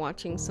fucking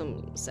watching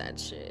some sad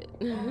shit.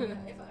 Oh, yeah.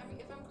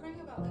 If I'm crying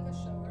about like a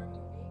show or a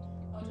movie,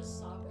 I'll just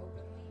sob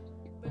openly.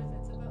 But if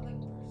it's about like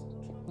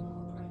personal trauma,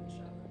 I'll cry in the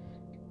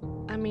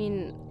shower. I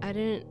mean,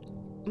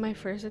 my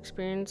first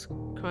experience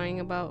crying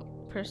about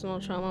personal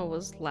trauma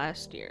was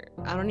last year.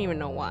 I don't even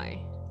know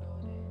why.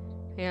 Oh,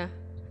 Yeah,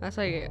 that's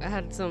why I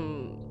had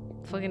some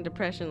fucking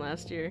depression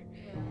last year.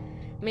 yeah.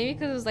 Maybe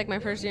because it was like my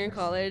first year in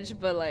college,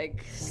 but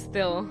like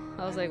still,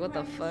 I was like, what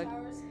the fuck?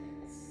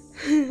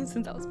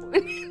 Since I was born.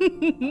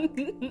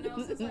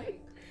 No, since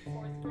like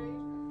 4th grade.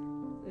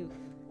 Oof.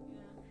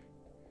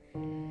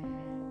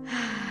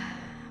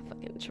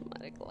 Fucking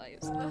traumatic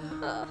lives. I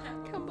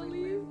Can't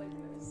believe. like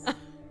this.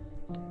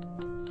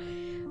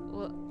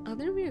 Well,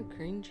 other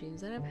reoccurring dreams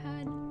that I've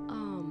had,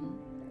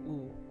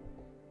 ooh.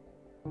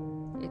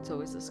 It's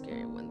always a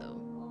scary one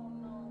though. Oh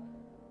no.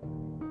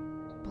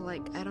 But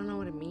like, I don't know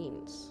what it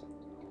means.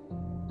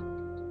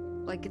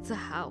 Like, it's a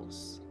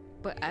house,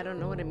 but I don't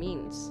know what it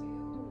means.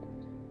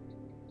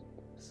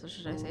 So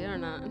should I say it or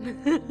not?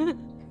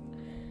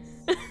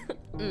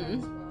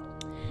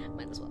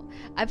 Might as well.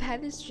 I've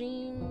had this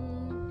dream.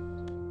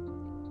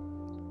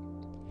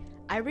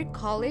 I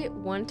recall it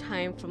one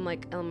time from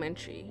like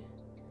elementary.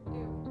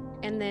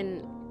 And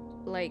then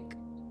like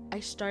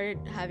I started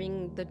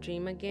having the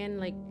dream again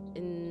like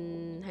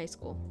in high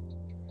school.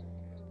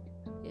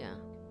 Yeah.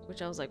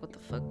 Which I was like, what the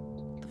fuck?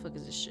 What the fuck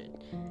is this shit?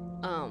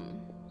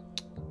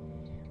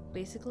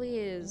 Basically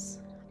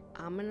is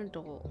I'm an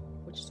adult,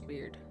 which is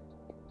weird.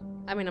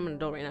 I mean, I'm an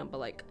adult right now, but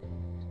like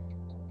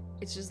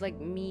it's just like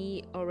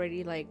me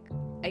already, like,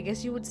 I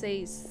guess you would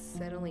say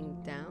settling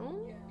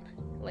down,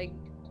 like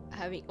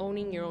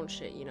owning your own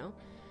shit, you know.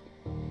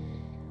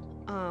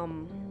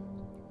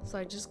 So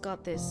I just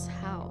got this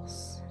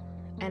house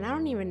and I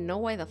don't even know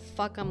why the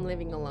fuck I'm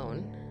living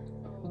alone.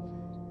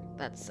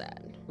 That's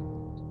sad.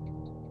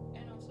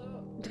 And also,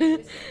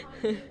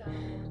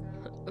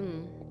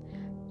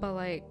 But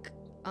like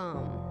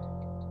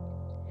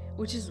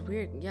which is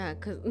weird, yeah,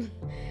 because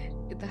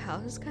the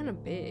house is kind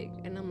of big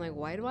and I'm like,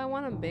 why do I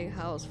want a big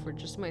house for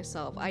just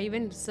myself? I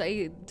even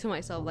say to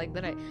myself like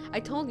that I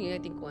told you I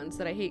think once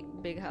that I hate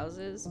big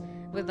houses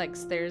with like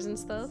stairs and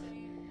stuff.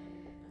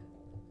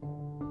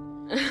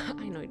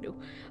 I know I do.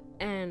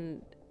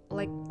 And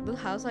like the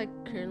house I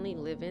currently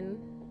live in,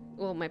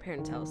 well, my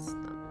parents' house,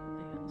 not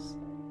my house.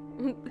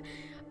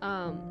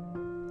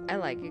 I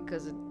like it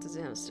because it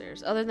doesn't have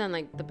stairs, other than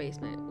like the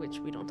basement, which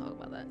we don't talk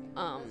about that. That's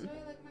why I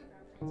like my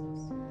grandparents'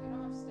 house. They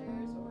don't have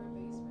stairs or a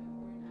basement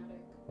or an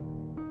attic.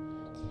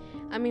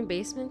 I mean,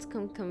 basements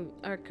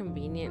are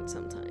convenient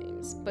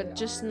sometimes, but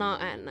just not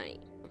at night.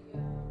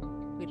 Yeah.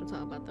 We don't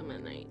talk about them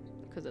at night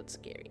because it's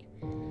scary.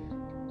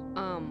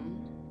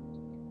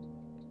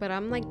 But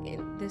I'm like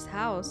in this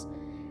house,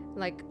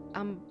 like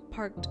I'm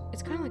parked.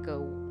 It's kind of like a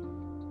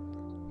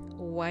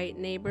white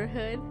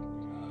neighborhood,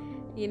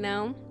 you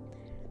know.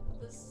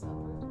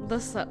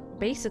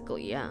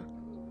 Basically, yeah.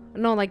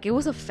 No, like it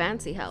was a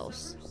fancy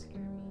house.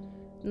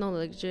 No,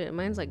 legit.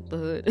 Mine's like the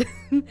hood.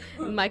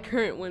 My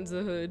current one's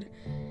the hood.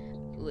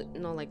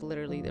 No, like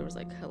literally, there was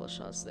like hella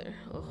shots there.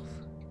 Ugh.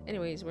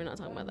 Anyways, we're not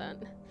talking about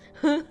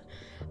that.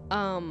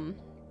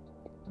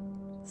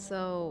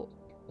 So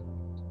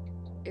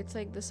it's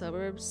like the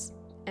suburbs,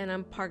 and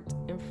I'm parked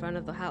in front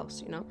of the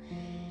house. You know,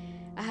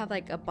 I have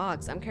like a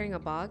box. I'm carrying a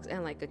box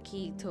and like a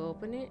key to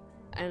open it.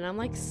 And I'm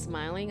like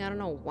smiling. I don't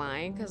know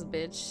why, cause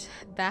bitch,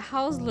 that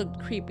house looked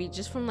creepy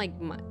just from like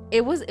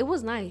it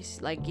was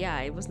nice. Like yeah,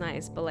 it was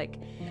nice, but like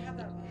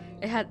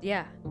it had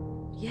yeah,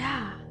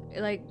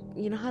 like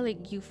you know how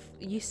like you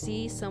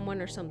see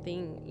someone or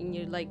something and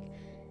you like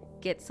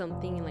get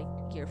something and like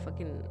you're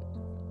fucking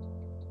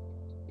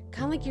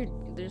kind of like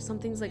there's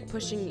something's like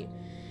pushing you.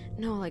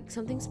 No, like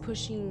something's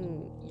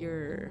pushing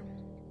your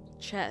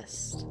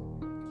chest.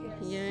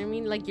 Yes. You know what I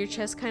mean? Like your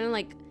chest kind of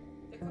like.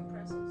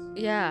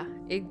 Yeah,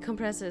 it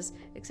compresses.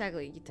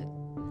 Exactly.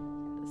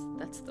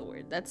 That's the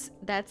word. That's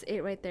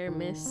it right there,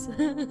 miss.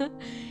 Thank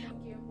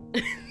you.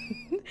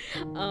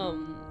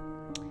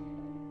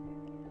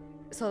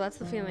 So that's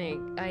the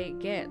feeling I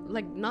get.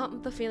 Like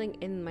not the feeling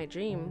in my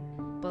dream,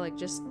 but like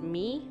just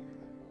me,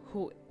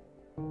 who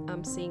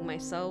I'm seeing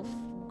myself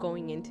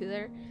going into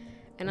there,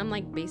 and I'm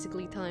like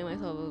basically telling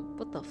myself,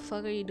 "What the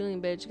fuck are you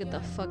doing, bitch? Get the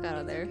fuck out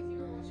of there." Like if you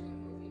were watching a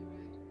movie,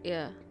 right?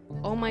 Yeah.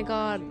 Oh my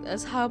god,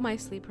 that's how my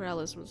sleep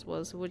paralysis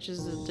was, which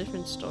is a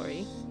different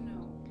story.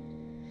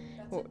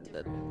 No. That's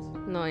a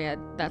different. No, yeah,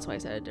 that's why I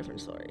said a different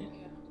story.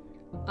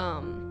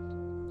 Yeah.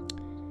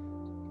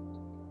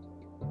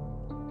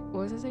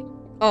 What was I saying?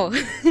 Oh.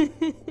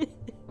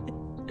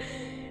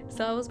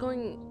 So I was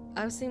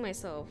seeing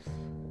myself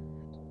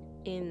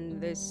in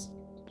this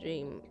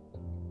dream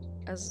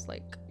as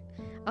like,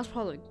 I was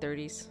probably like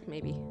 30s,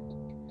 maybe.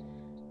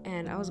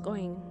 And I was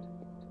going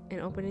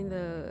and opening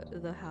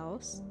the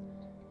house.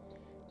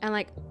 And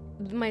like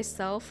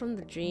myself from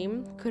the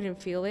dream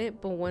couldn't feel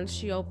it, but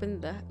once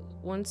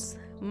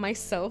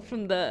myself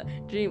from the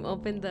dream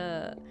opened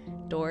the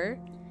door,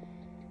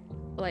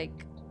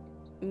 like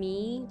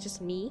just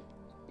me,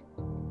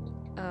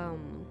 I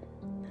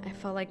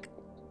felt like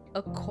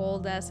a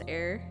cold ass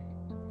air,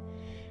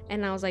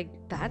 and I was like,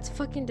 that's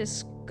fucking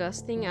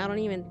disgusting. I don't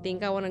even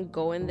think I want to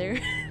go in there.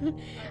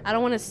 I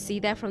don't want to see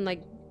that from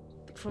like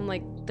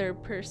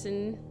third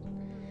person.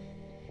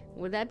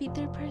 Would that be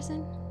third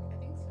person?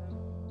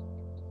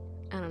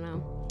 I don't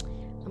know.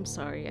 I'm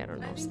sorry, I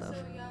don't know stuff.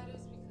 So, yeah, it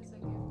is because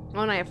like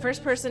Oh no,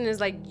 first person is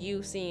like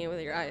you seeing it with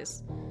your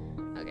eyes.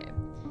 Okay.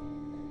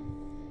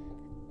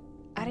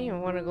 I didn't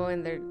even want to go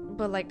in there,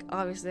 but like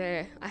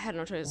obviously I had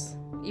no choice,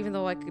 even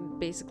though I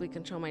could basically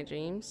control my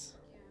dreams.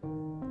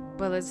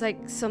 But it's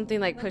like something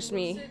like pushed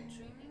me.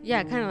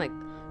 Yeah, kind of like,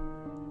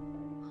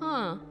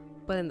 huh?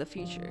 But in the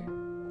future.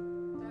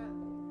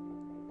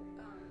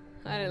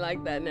 I didn't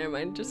like that. Never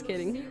mind. Just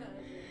kidding.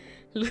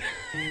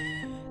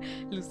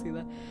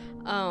 Lucida.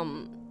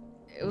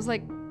 It was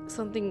like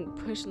something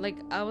pushed. Like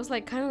I was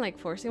like kind of like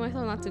forcing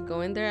myself not to go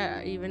in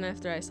there, even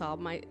after I saw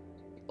my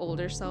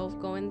older self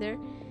go in there.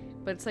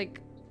 But it's like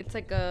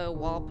a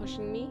wall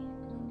pushing me.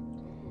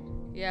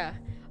 Yeah.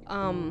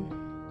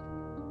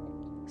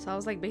 So I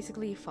was like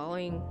basically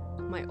following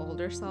my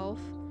older self,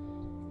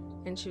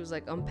 and she was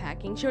like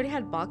unpacking. She already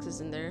had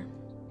boxes in there,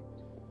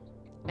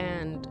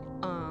 and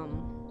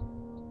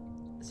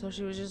so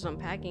she was just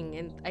unpacking,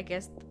 and I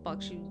guess the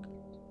box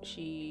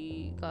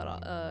she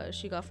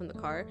got from the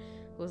car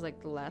was like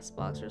the last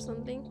box or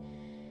something,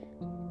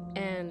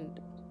 and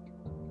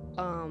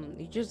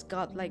you just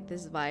got like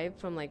this vibe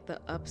from like the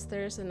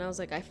upstairs, and I was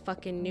like, I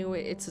fucking knew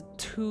it. It's a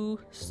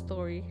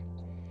 2-story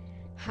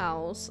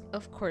house.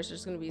 Of course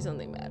there's gonna be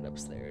something bad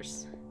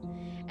upstairs.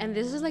 And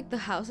this is like the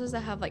houses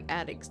that have like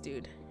attics,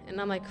 dude, and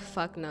I'm like,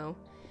 fuck no.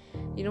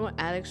 You know what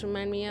attics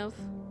remind me of?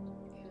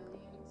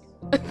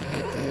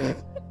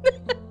 Aliens.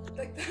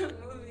 Like that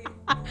movie.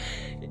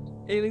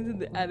 Aliens in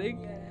the attic.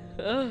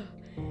 Yeah. Ugh,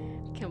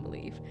 I can't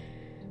believe.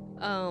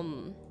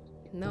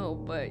 No,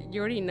 but you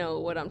already know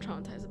what I'm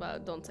traumatized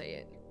about. Don't say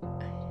it.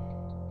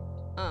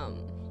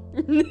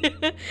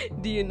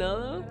 Do you know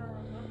though?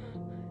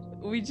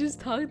 We just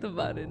talked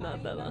about it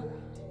not that long.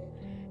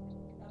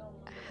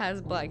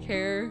 Has black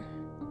hair.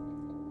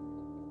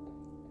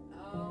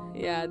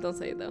 Yeah, don't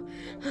say it though.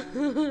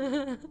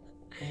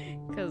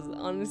 Because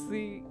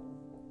honestly,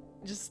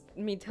 just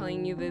me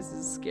telling you this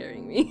is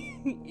scaring me.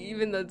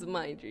 Even though it's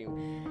my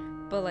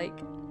dream. But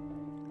like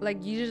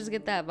you just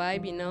get that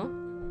vibe, you know?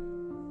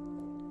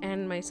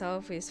 And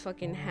myself is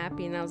fucking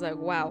happy, and I was like,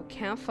 wow,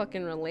 can't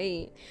fucking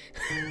relate.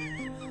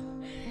 I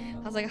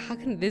was like, how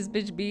can this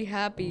bitch be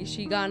happy?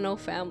 She got no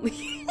family.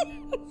 She's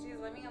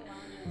living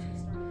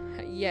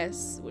alone.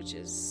 Yes, which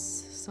is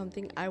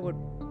something I would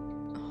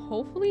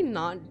hopefully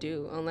not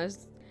do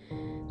unless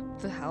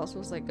the house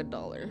was like $1.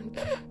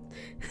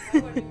 I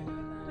wouldn't even do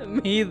that.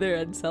 Me either.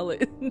 I'd sell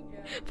it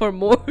for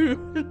more.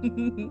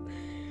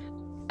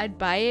 I'd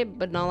buy it,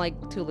 but not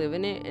like to live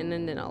in it, and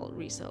then I'll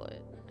resell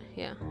it.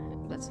 Yeah,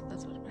 that's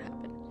what would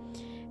happen.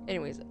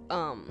 Anyways,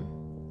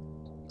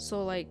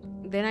 so like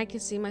then I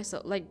could see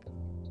myself, like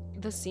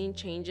the scene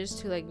changes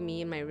to like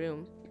me in my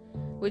room,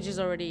 which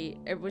apparently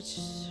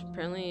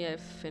I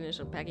finished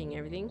unpacking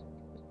everything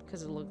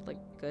because it looked like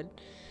good,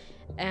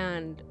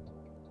 and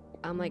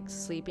I'm like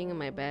sleeping in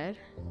my bed,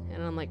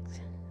 and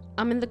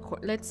I'm in the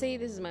let's say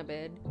this is my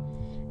bed,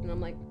 and I'm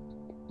like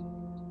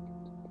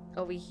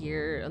over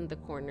here on the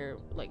corner,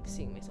 like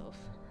seeing myself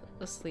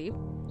asleep,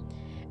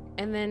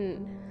 and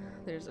then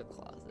there's a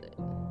closet.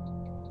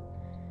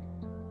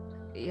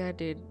 Yeah,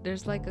 dude,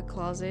 there's like a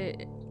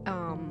closet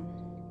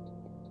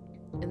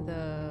in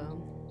the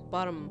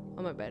bottom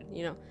of my bed,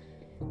 you know,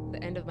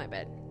 the end of my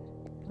bed,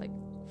 like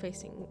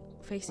facing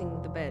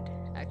the bed,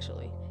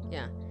 actually.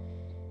 Yeah.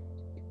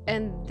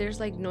 And there's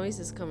like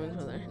noises coming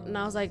from there, and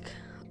I was like,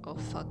 oh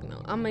fuck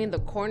no. I'm in the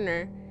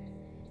corner,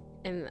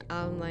 and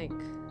I'm like,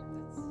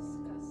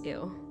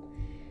 ew.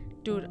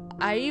 Dude,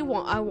 I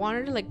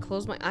wanted to like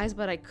close my eyes,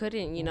 but I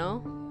couldn't, you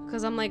know,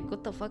 because I'm like,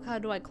 what the fuck, how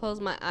do I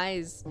close my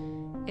eyes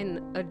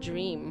in a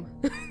dream?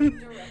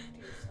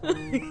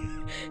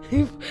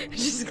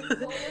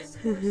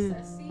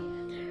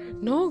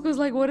 No, because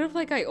like what if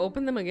like I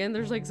open them again,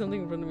 there's like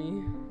something in front of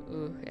me.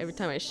 Ugh, every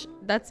time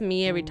that's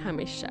me every time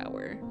I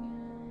shower.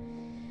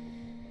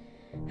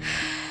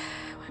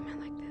 Why am I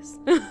like this?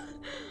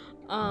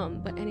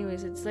 But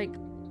anyways, it's like,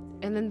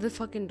 and then the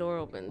fucking door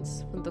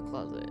opens from the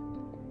closet.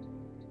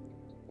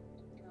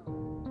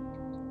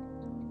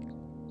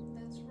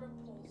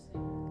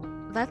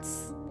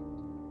 That's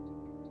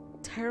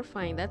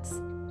terrifying.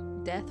 That's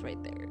death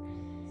right there.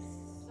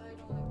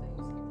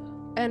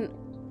 And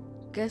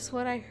guess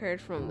what I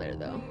heard from there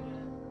though?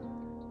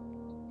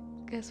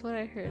 Guess what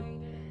I heard?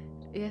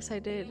 Yes, I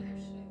did. You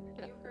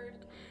heard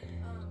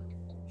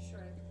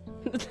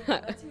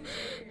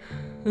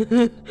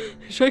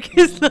Shrek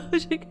is loud.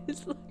 Shrek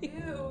is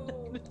loud.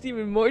 It's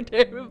even more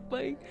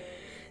terrifying.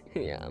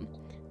 Yeah.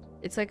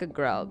 It's like a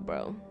growl,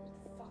 bro.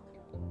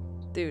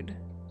 Dude.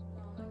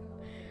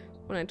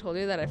 When I told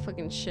you that I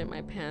fucking shit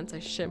my pants, I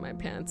shit my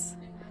pants.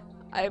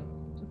 I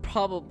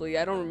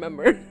don't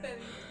remember.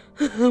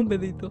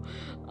 Benito.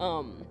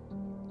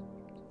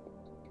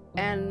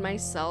 And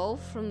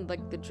myself from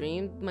like the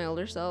dream, my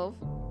older self,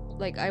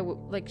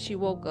 like she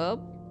woke up,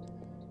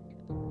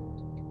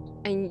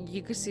 and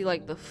you could see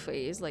like the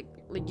face, like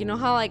you know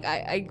how like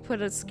I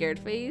put a scared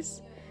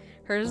face,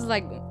 hers is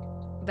like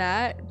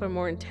that but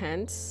more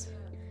intense,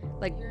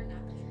 like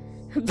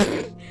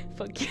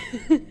fuck you.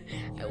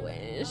 I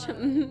wish.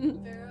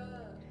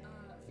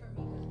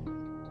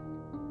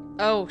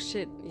 Oh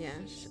shit, yeah.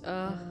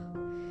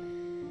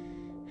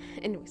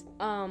 Anyways,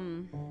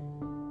 and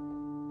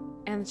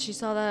and she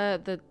saw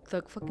that the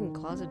fucking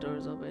closet door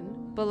was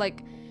open. But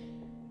like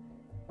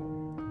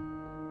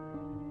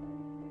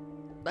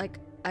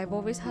I've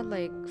always had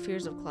like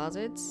fears of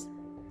closets.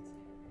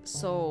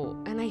 So,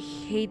 and I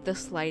hate the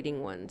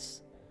sliding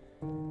ones.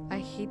 I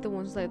hate the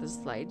ones that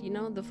slide, you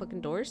know, the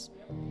fucking doors.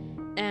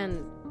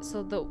 And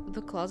so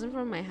the closet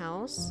from my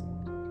house,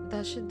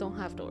 that shit don't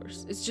have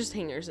doors. It's just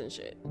hangers and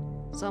shit.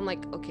 So I'm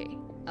like, okay,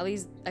 at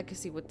least I can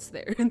see what's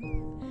there.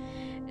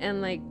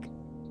 And like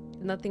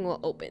nothing will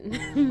open.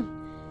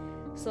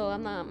 So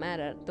I'm not mad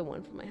at the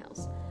one from my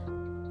house.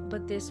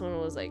 But this one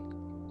was like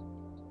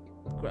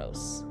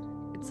gross.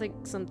 It's like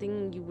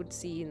something you would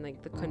see in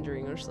like The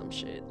Conjuring or some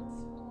shit.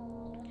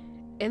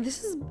 And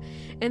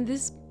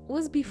this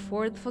was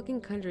before the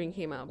fucking Conjuring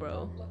came out,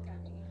 bro. Look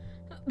at me.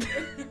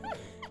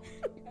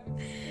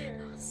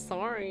 I'm scared.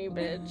 Sorry,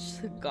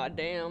 bitch.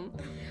 Goddamn.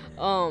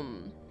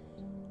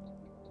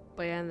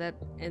 But yeah,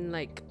 and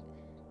like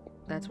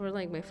that's where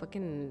like my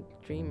fucking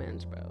dream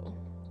ends, bro.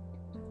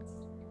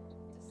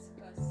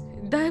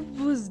 Disgusting. That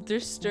was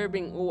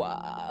disturbing.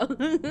 Wow.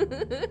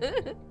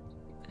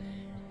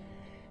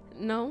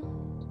 No.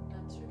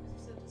 Not sure because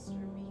you said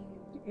disturbing.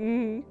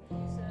 Mm.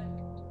 You said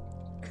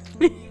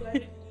you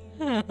had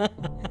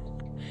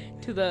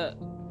To the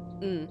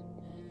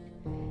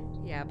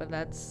yeah, but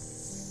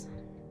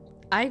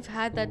I've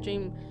had that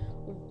dream.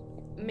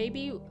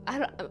 Maybe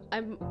I've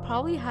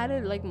probably had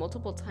it like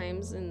multiple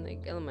times in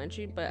like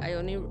elementary, but I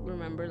only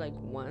remember like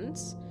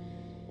once,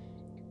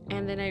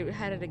 and then I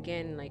had it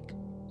again like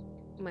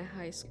my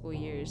high school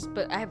years,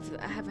 but I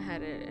haven't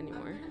had it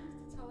anymore. I'm gonna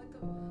have to tell like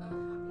a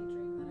happy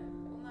dream that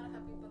well, not a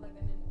happy, but like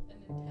an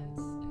intense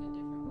in a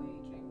different way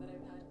dream that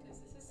I've had, because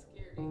this is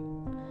scary.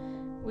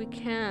 We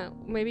can't.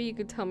 Maybe you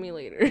could tell me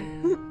later. It's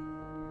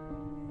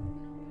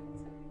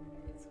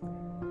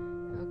cool.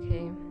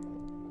 Okay. I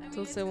mean,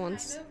 Dulce it's kind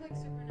wants of like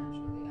supernaturally.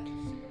 I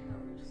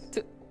have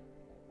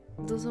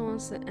superpowers. Dulce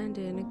wants to end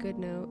it in a good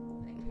note,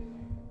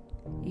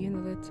 even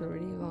though that's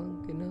already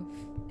long enough.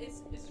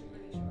 It's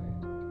really short.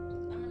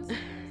 I'm gonna say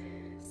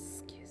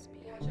Excuse me.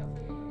 watch out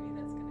for the movie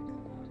that's gonna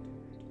come out in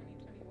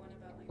 2021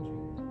 about my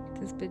dream.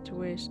 This bitch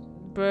wish,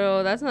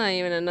 bro. That's not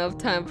even enough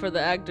time for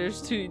the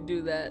actors to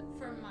do that.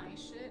 For my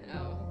shit,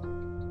 no,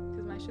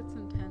 because my shit's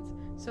intense.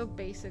 So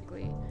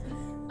basically,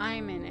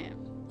 I'm in it.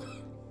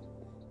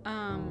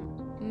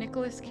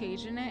 Nicolas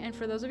Cage in it, and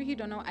for those of you who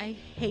don't know, I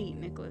hate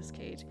Nicolas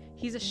Cage.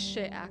 He's a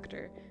shit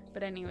actor.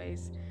 But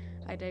anyways,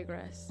 I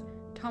digress.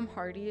 Tom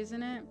Hardy is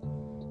in it.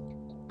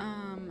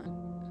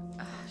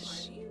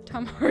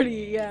 Tom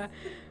Hardy, yeah.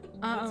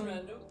 That's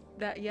random.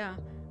 That yeah.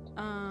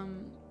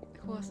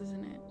 Who else is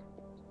in it?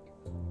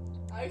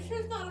 Are you sure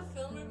it's not a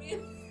film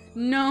review?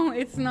 No,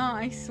 it's not.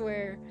 I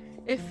swear.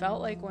 It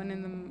felt like one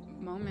in the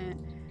moment.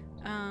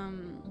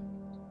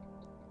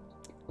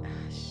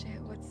 Shit.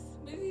 What's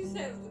Maybe you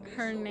said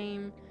her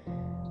name?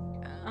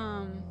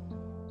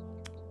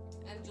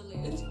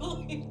 Angelina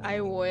Jolie. I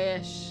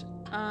wish.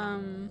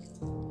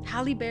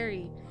 Halle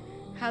Berry.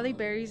 Halle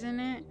Berry's in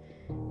it.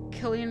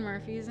 Cillian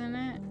Murphy's in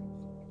it.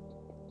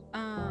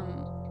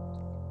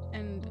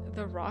 And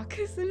The Rock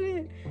is in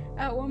it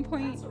at one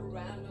point. That's a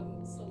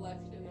random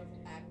selection of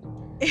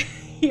actors.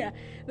 Yeah,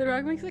 The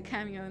Rock makes a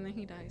cameo and then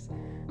he dies.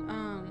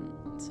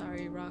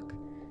 Sorry, Rock.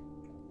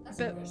 That's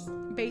But worse.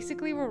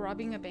 basically, we're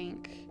robbing a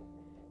bank,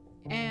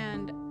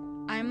 and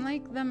I'm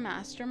like the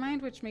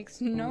mastermind, which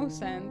makes no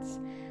sense.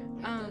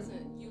 It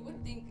doesn't. You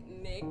would think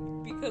Nick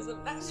because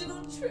of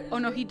National Treasure. Oh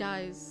no, he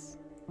dies.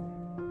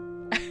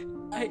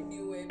 I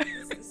knew it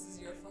because this is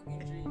your fucking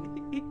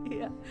dream.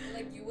 Yeah.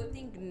 Like you would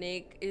think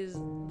Nick is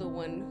the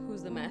one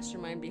who's the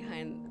mastermind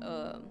behind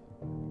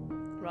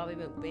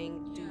robbing a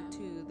bank due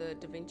to the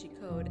Da Vinci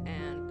Code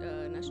and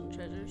National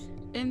Treasures.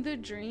 In the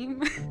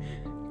dream,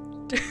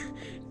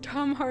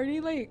 Tom Hardy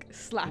like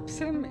slaps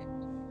him,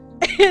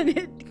 and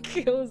it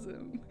kills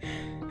him.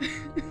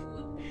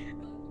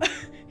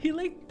 He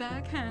like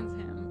backhands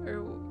him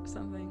or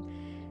something,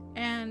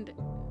 and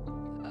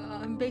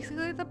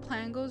basically the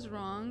plan goes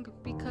wrong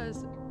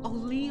because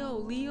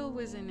Leo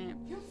was in it.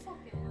 You're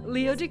fucking lying.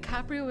 Leo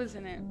DiCaprio was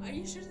in it. Are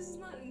you sure this is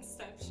not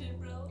Inception,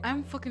 bro?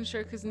 I'm fucking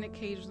sure because Nick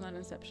Cage was not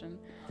Inception.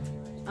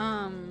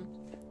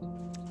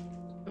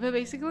 But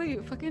basically,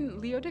 fucking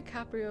Leo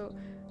DiCaprio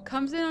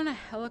comes in on a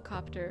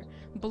helicopter,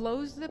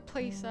 blows the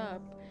place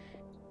up.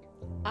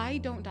 I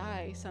don't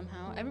die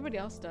somehow. Everybody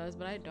else does,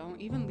 but I don't.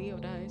 Even Leo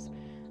dies.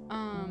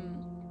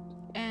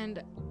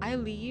 And I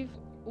leave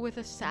with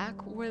a sack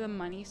where the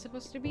money's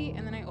supposed to be,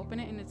 and then I open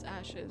it and it's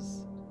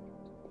ashes.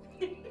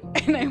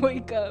 And I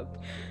wake up.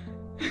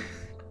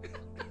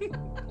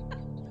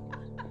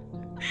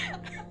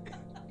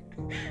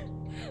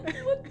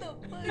 What the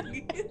fuck?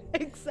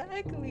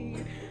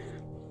 Exactly.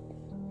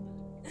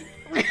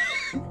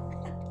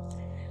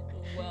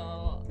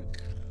 Well,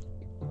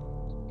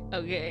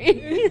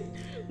 okay.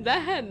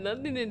 That had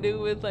nothing to do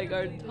with like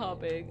our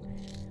topic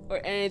or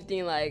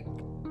anything like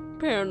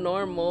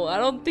paranormal. I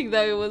don't think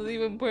that it was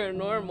even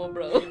paranormal,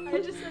 bro. I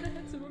just said I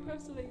had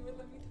superpowers so that you would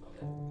let me tell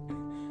it.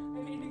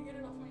 I need to get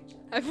it off my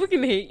chest. I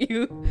fucking hate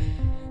you.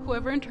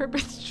 whoever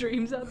interprets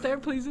dreams out there,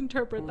 please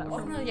interpret that Oh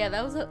for no, me. yeah,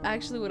 that was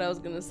actually what I was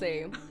gonna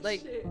say.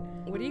 Like, Shit.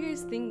 what do you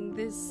guys think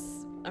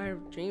our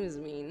dreams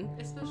mean?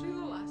 Especially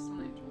the last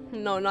one I dreamed.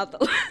 No, not the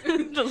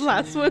the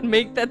last one.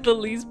 Make that the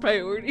least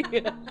priority.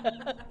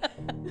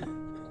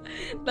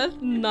 That's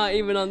not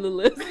even on the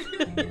list.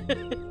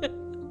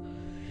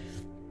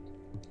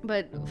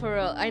 But for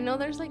real, I know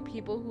there's like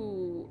people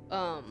who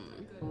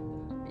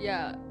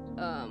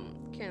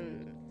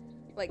can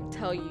like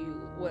tell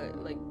you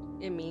what like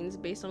it means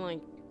based on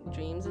like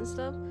dreams and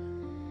stuff,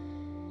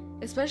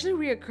 especially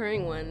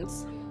reoccurring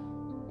ones.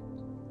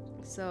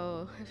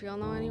 So if y'all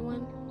know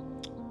anyone,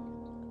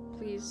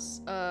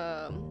 please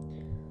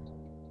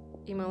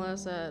email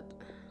us at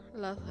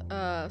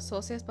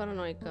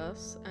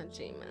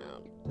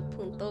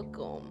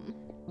sociasparanoicas@gmail.com.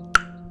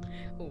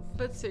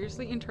 But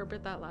seriously,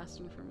 interpret that last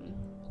one for me.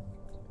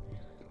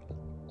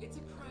 It's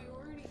a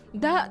priority for me.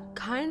 That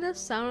kind of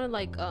sounded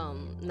like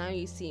Now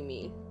You See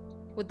Me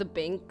with the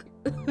bank.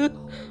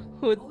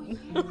 With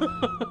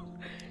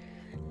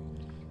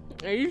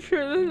Are you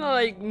sure there's not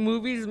like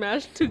movies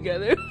mashed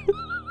together?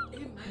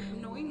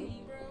 Knowing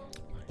me, bro.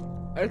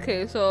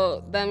 Okay,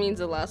 so that means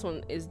the last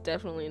one is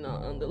definitely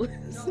not on the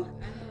list. No,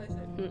 analyze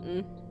it.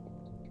 Mm-mm.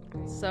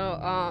 So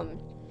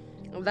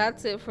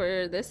that's it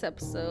for this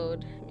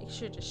episode. Make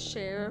sure to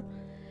share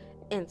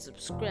and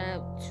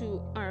subscribe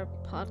to our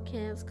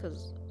podcast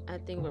because I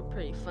think we're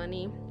pretty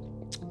funny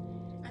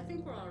I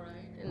think we're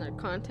alright. and our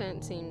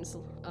content seems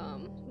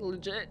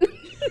legit.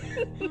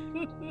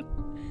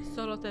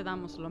 Solo te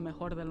damos lo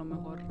mejor de lo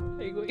mejor.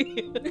 Ay,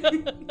 güey.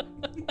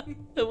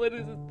 What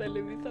is it?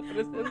 Televisa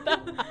presenta.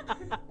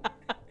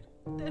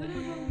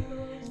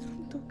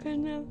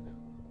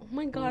 Oh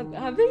my god,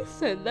 have they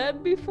said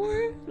that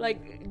before?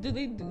 Like, do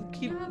they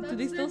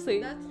still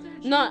say it?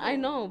 No, I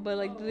know, but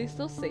like, do they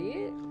still say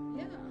it?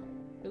 Yeah.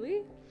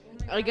 Really?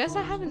 I guess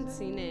I haven't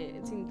seen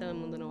it. Seen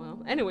Telemundo in a while.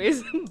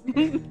 Anyways,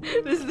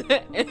 this is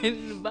the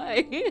end.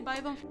 Bye.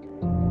 Bye, don't